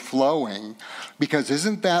overflowing, because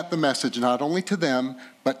isn't that the message not only to them,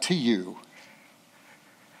 but to you?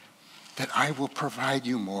 That I will provide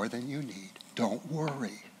you more than you need. Don't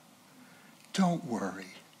worry. Don't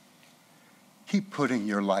worry. Keep putting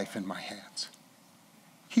your life in my hands.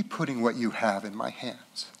 Keep putting what you have in my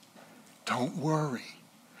hands. Don't worry.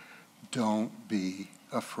 Don't be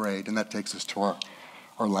afraid. And that takes us to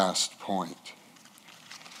our last point.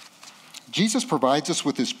 Jesus provides us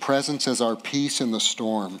with his presence as our peace in the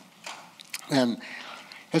storm. And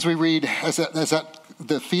as we read, as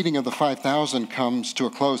the feeding of the 5,000 comes to a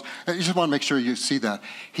close, I just want to make sure you see that.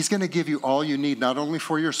 He's going to give you all you need, not only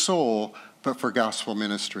for your soul, but for gospel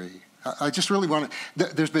ministry. I just really want to,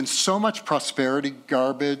 there's been so much prosperity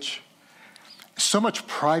garbage, so much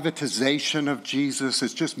privatization of Jesus.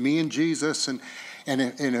 It's just me and Jesus, and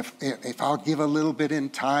if I'll give a little bit in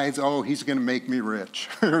tithes, oh, he's going to make me rich.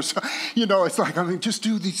 It's like, just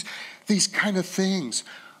do these kind of things.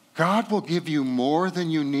 God will give you more than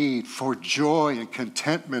you need for joy and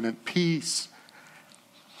contentment and peace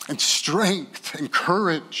and strength and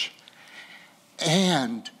courage,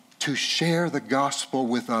 and to share the gospel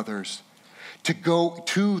with others, to go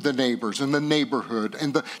to the neighbors and the neighborhood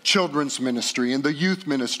and the children's ministry and the youth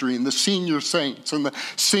ministry and the senior saints and the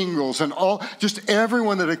singles and just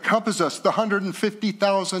everyone that encompasses us, the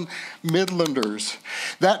 150,000 Midlanders.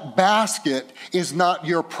 That basket is not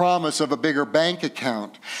your promise of a bigger bank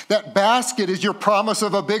account. That basket is your promise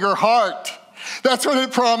of a bigger heart. That's what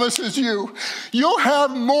it promises you. You'll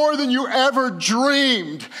have more than you ever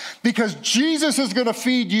dreamed, because Jesus is going to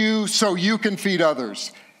feed you so you can feed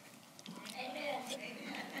others.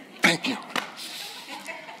 Thank you.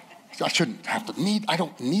 I'm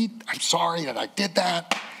sorry that I did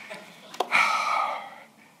that.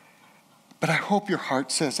 But I hope your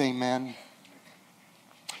heart says amen.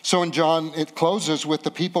 So in John, it closes with the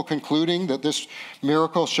people concluding that this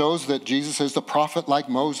miracle shows that Jesus is the prophet like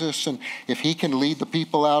Moses, and if he can lead the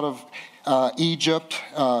people out of Egypt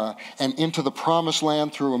and into the promised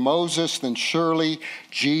land through Moses, then surely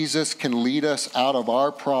Jesus can lead us out of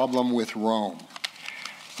our problem with Rome.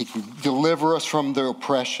 He can deliver us from the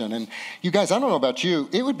oppression. And you guys, I don't know about you,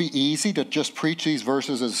 it would be easy to just preach these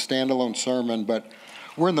verses as a standalone sermon, but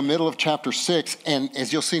we're in the middle of chapter 6, and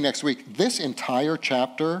as you'll see next week, this entire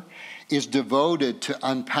chapter is devoted to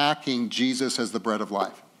unpacking Jesus as the bread of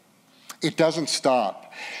life. It doesn't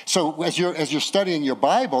stop. So as you're studying your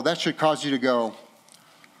Bible, that should cause you to go,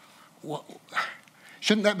 well,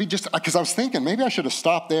 shouldn't that be just, because I was thinking maybe I should have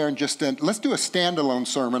stopped there and let's do a standalone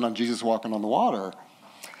sermon on Jesus walking on the water.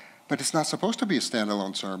 But it's not supposed to be a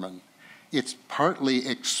standalone sermon. It's partly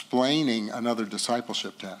explaining another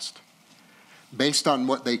discipleship test based on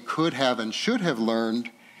what they could have and should have learned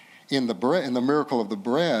in the miracle of the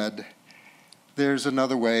bread. There's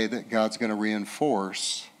another way that God's going to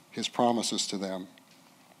reinforce his promises to them.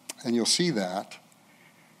 And you'll see that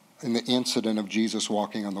in the incident of Jesus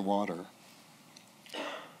walking on the water.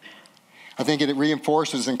 I think it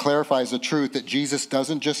reinforces and clarifies the truth that Jesus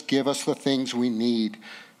doesn't just give us the things we need.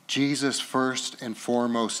 Jesus, first and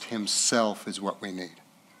foremost, himself is what we need.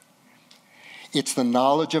 It's the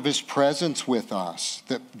knowledge of his presence with us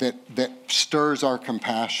that stirs our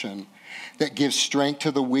compassion, that gives strength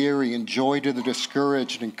to the weary and joy to the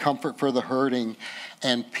discouraged and comfort for the hurting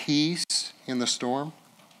and peace in the storm.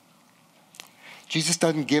 Jesus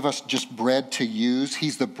doesn't give us just bread to use.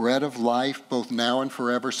 He's the bread of life, both now and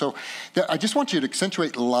forever. So I just want you to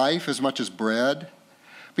accentuate life as much as bread.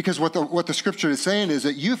 Because what the scripture is saying is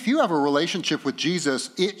that if you have a relationship with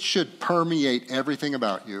Jesus, it should permeate everything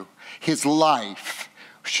about you. His life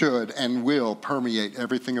should and will permeate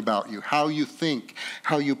everything about you. How you think,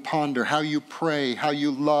 how you ponder, how you pray, how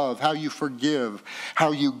you love, how you forgive,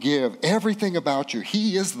 how you give, everything about you.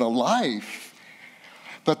 He is the life.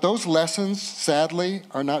 But those lessons, sadly,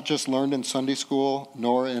 are not just learned in Sunday school,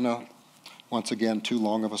 nor in once again, too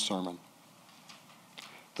long of a sermon.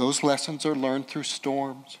 Those lessons are learned through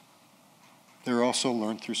storms. They're also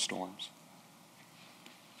learned through storms.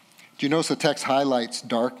 Do you notice the text highlights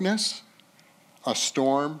darkness, a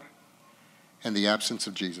storm, and the absence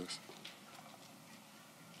of Jesus?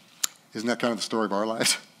 Isn't that kind of the story of our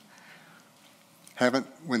lives?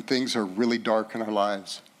 When things are really dark in our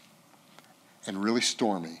lives and really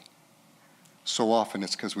stormy, so often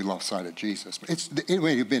it's because we lost sight of Jesus. It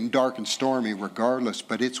may have been dark and stormy regardless,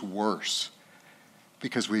 but it's worse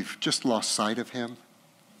because we've just lost sight of him.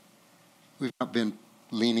 We've not been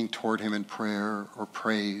leaning toward him in prayer or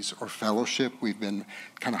praise or fellowship. We've been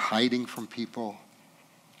kind of hiding from people.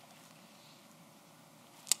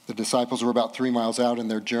 The disciples were about 3 miles out in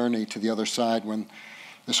their journey to the other side when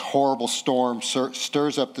this horrible storm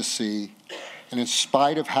stirs up the sea. And in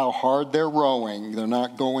spite of how hard they're rowing, they're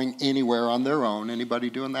not going anywhere on their own. Anybody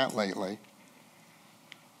doing that lately?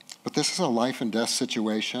 But this is a life and death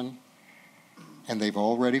situation, and they've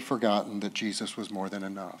already forgotten that Jesus was more than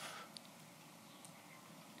enough.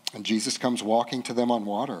 And Jesus comes walking to them on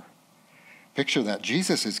water. Picture that.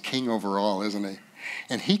 Jesus is king over all, isn't he?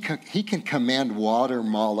 And he can command water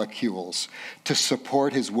molecules to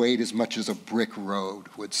support his weight as much as a brick road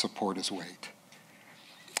would support his weight.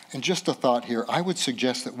 And just a thought here, I would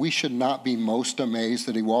suggest that we should not be most amazed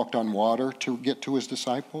that he walked on water to get to his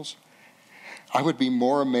disciples. I would be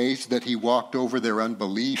more amazed that he walked over their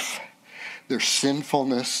unbelief, their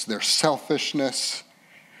sinfulness, their selfishness,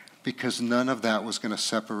 because none of that was going to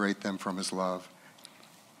separate them from his love.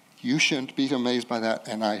 You shouldn't be amazed by that,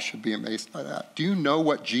 and I should be amazed by that. Do you know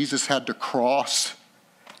what Jesus had to cross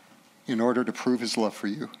in order to prove his love for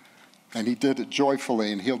you? And he did it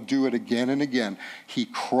joyfully, and he'll do it again and again. He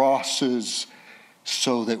crosses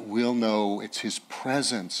so that we'll know it's his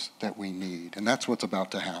presence that we need. And that's what's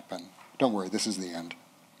about to happen. Don't worry, this is the end.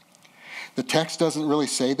 The text doesn't really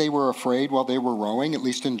say they were afraid while they were rowing, at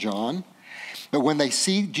least in John. But when they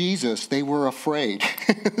see Jesus, they were afraid.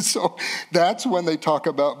 So that's when they talk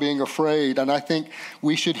about being afraid. And I think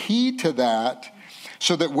we should heed to that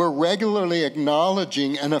so that we're regularly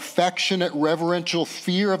acknowledging an affectionate, reverential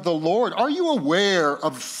fear of the Lord. Are you aware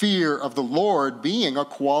of fear of the Lord being a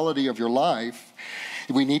quality of your life?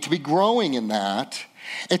 We need to be growing in that.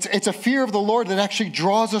 It's a fear of the Lord that actually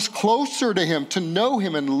draws us closer to him, to know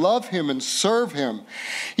him and love him and serve him.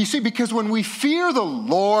 You see, because when we fear the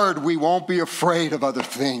Lord, we won't be afraid of other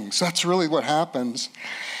things. That's really what happens.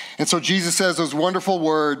 And so Jesus says those wonderful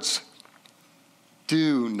words,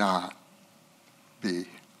 do not be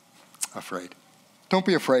afraid. Don't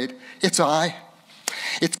be afraid. It's I.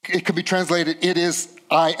 It could be translated, it is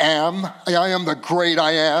I am. I am the great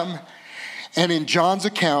I am. And in John's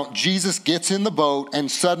account, Jesus gets in the boat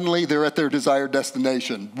and suddenly they're at their desired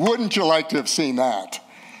destination. Wouldn't you like to have seen that?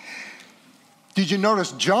 Did you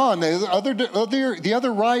notice John, the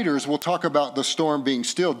other writers will talk about the storm being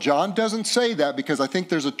still. John doesn't say that because I think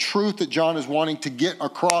there's a truth that John is wanting to get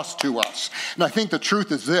across to us. And I think the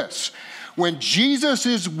truth is this. When Jesus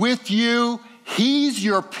is with you, he's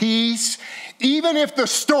your peace, even if the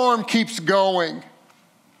storm keeps going.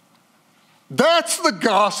 That's the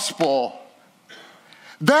gospel.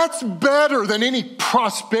 That's better than any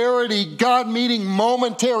prosperity, God-meeting,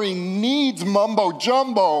 momentary needs mumbo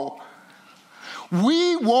jumbo.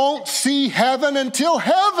 We won't see heaven until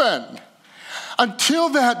heaven. Until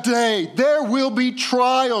that day, there will be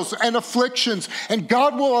trials and afflictions, and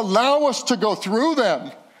God will allow us to go through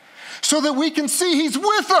them so that we can see he's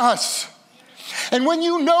with us. And when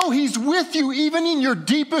you know he's with you, even in your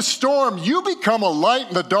deepest storm, you become a light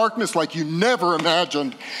in the darkness like you never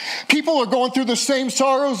imagined. People are going through the same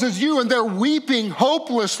sorrows as you, and they're weeping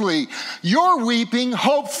hopelessly. You're weeping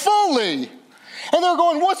hopefully. And they're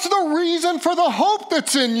going, what's the reason for the hope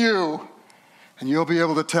that's in you? And you'll be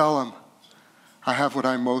able to tell them, I have what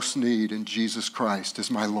I most need in Jesus Christ as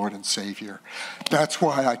my Lord and Savior. That's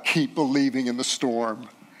why I keep believing in the storm.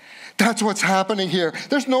 That's what's happening here.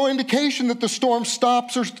 There's no indication that the storm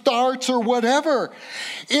stops or starts or whatever.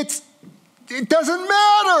 It doesn't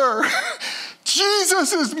matter.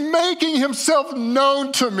 Jesus is making himself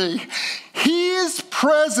known to me. His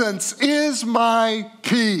presence is my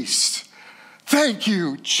peace. Thank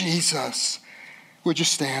you, Jesus. Would you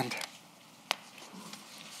stand?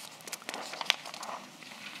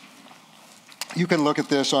 You can look at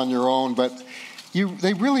this on your own, but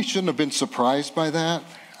they really shouldn't have been surprised by that.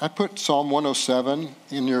 I put Psalm 107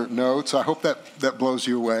 in your notes. I hope that blows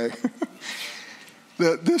you away.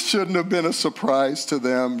 That this shouldn't have been a surprise to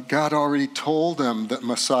them. God already told them that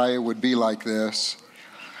Messiah would be like this.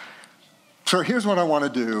 So here's what I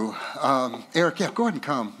want to do. Eric, go ahead and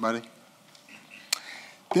come, buddy.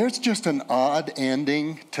 There's just an odd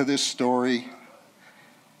ending to this story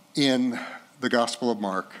in the Gospel of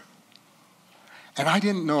Mark. And I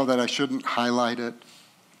didn't know that I shouldn't highlight it.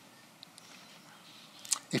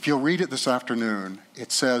 If you'll read it this afternoon,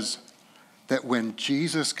 it says that when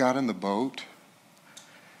Jesus got in the boat,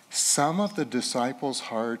 some of the disciples'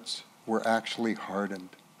 hearts were actually hardened.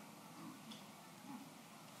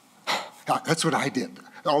 That's what I did.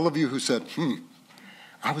 All of you who said,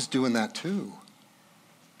 I was doing that too.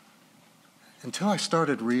 Until I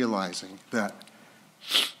started realizing that,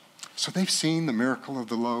 so they've seen the miracle of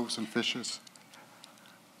the loaves and fishes.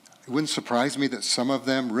 It wouldn't surprise me that some of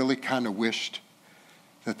them really kind of wished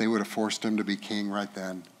that they would have forced him to be king right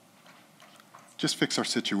then. Just fix our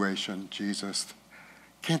situation, Jesus.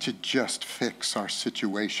 Can't you just fix our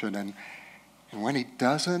situation? And when he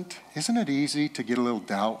doesn't, isn't it easy to get a little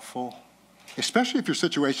doubtful? Especially if your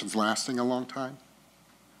situation's lasting a long time.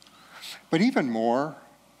 But even more,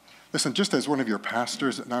 listen, just as one of your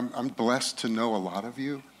pastors, and I'm blessed to know a lot of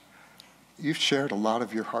you, you've shared a lot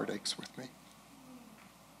of your heartaches with me.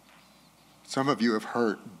 Some of you have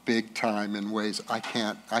hurt big time in ways I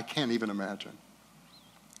can't even imagine.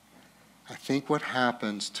 I think what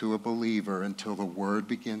happens to a believer until the word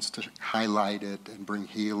begins to highlight it and bring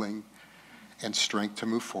healing and strength to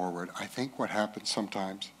move forward, I think what happens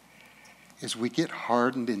sometimes is we get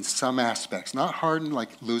hardened in some aspects. Not hardened like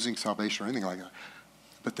losing salvation or anything like that,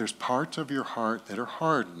 but there's parts of your heart that are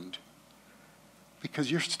hardened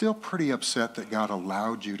because you're still pretty upset that God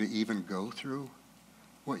allowed you to even go through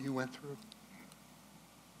what you went through.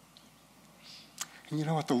 And you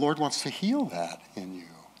know what? The Lord wants to heal that in you.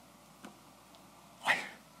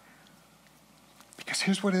 Because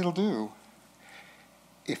here's what it'll do.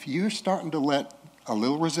 If you're starting to let a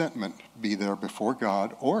little resentment be there before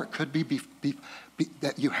God, or it could be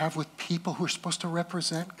that you have with people who are supposed to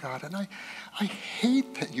represent God. And I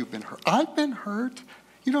hate that you've been hurt. I've been hurt.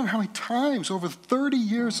 You don't know how many times over 30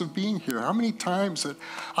 years of being here, how many times that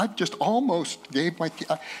I've just almost gave my keys.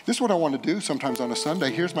 This is what I want to do sometimes on a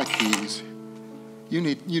Sunday. Here's my keys. You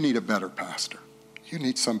need a better pastor. You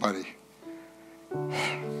need somebody.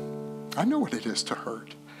 I know what it is to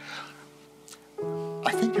hurt.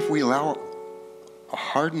 I think if we allow a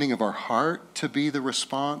hardening of our heart to be the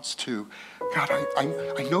response to, God,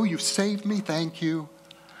 I know you've saved me, thank you.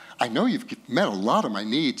 I know you've met a lot of my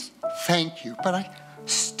needs, thank you, but I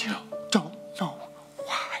still don't know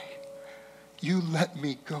why you let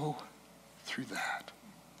me go through that.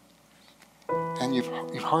 And you've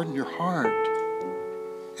hardened your heart,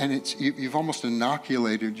 and you've almost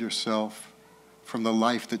inoculated yourself from the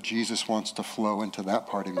life that Jesus wants to flow into that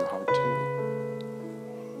part of your heart too.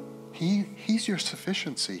 He's your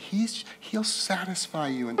sufficiency. He'll satisfy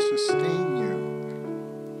you and sustain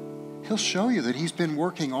you. He'll show you that he's been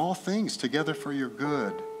working all things together for your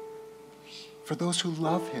good, for those who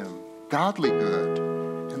love him, godly good,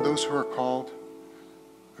 and those who are called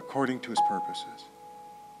according to his purposes.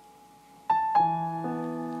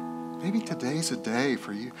 Maybe today's a day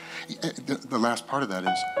for you. The last part of that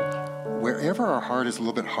is, wherever our heart is a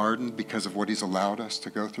little bit hardened because of what he's allowed us to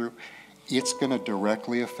go through, it's going to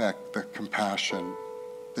directly affect the compassion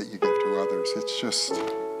that you give to others. It's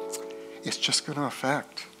just going to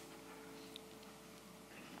affect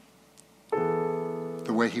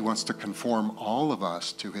the way he wants to conform all of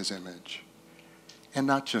us to his image, and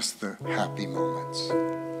not just the happy moments.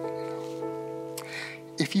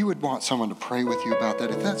 If you would want someone to pray with you about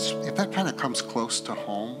that, if that kind of comes close to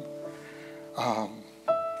home,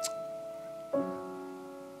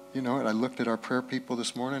 you know what? I looked at our prayer people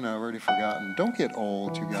this morning and I've already forgotten. Don't get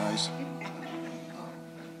old, you guys.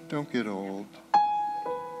 Don't get old.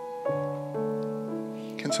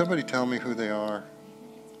 Can somebody tell me who they are?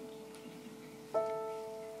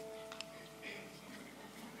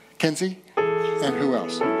 Kenzie? And who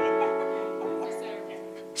else?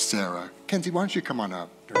 Sarah. Kenzie, why don't you come on up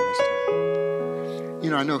during this time? You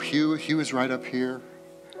know, I know Hugh is right up here.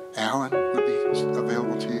 Alan would be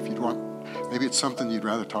available to you if you'd want. Maybe it's something you'd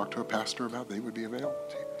rather talk to a pastor about. They would be available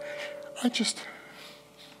to you.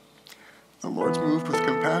 The Lord's moved with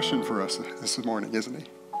compassion for us this morning, isn't he?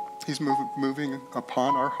 He's moving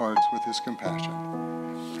upon our hearts with his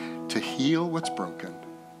compassion to heal what's broken,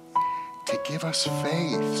 to give us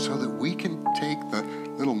faith so that we can take the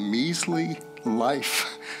little measly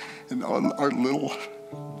life and our little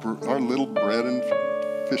bread and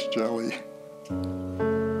fish jelly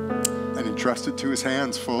entrust it to his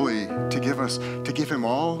hands fully to give him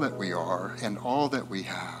all that we are and all that we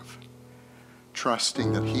have,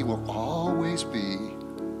 trusting that he will always be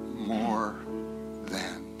more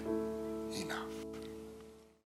than.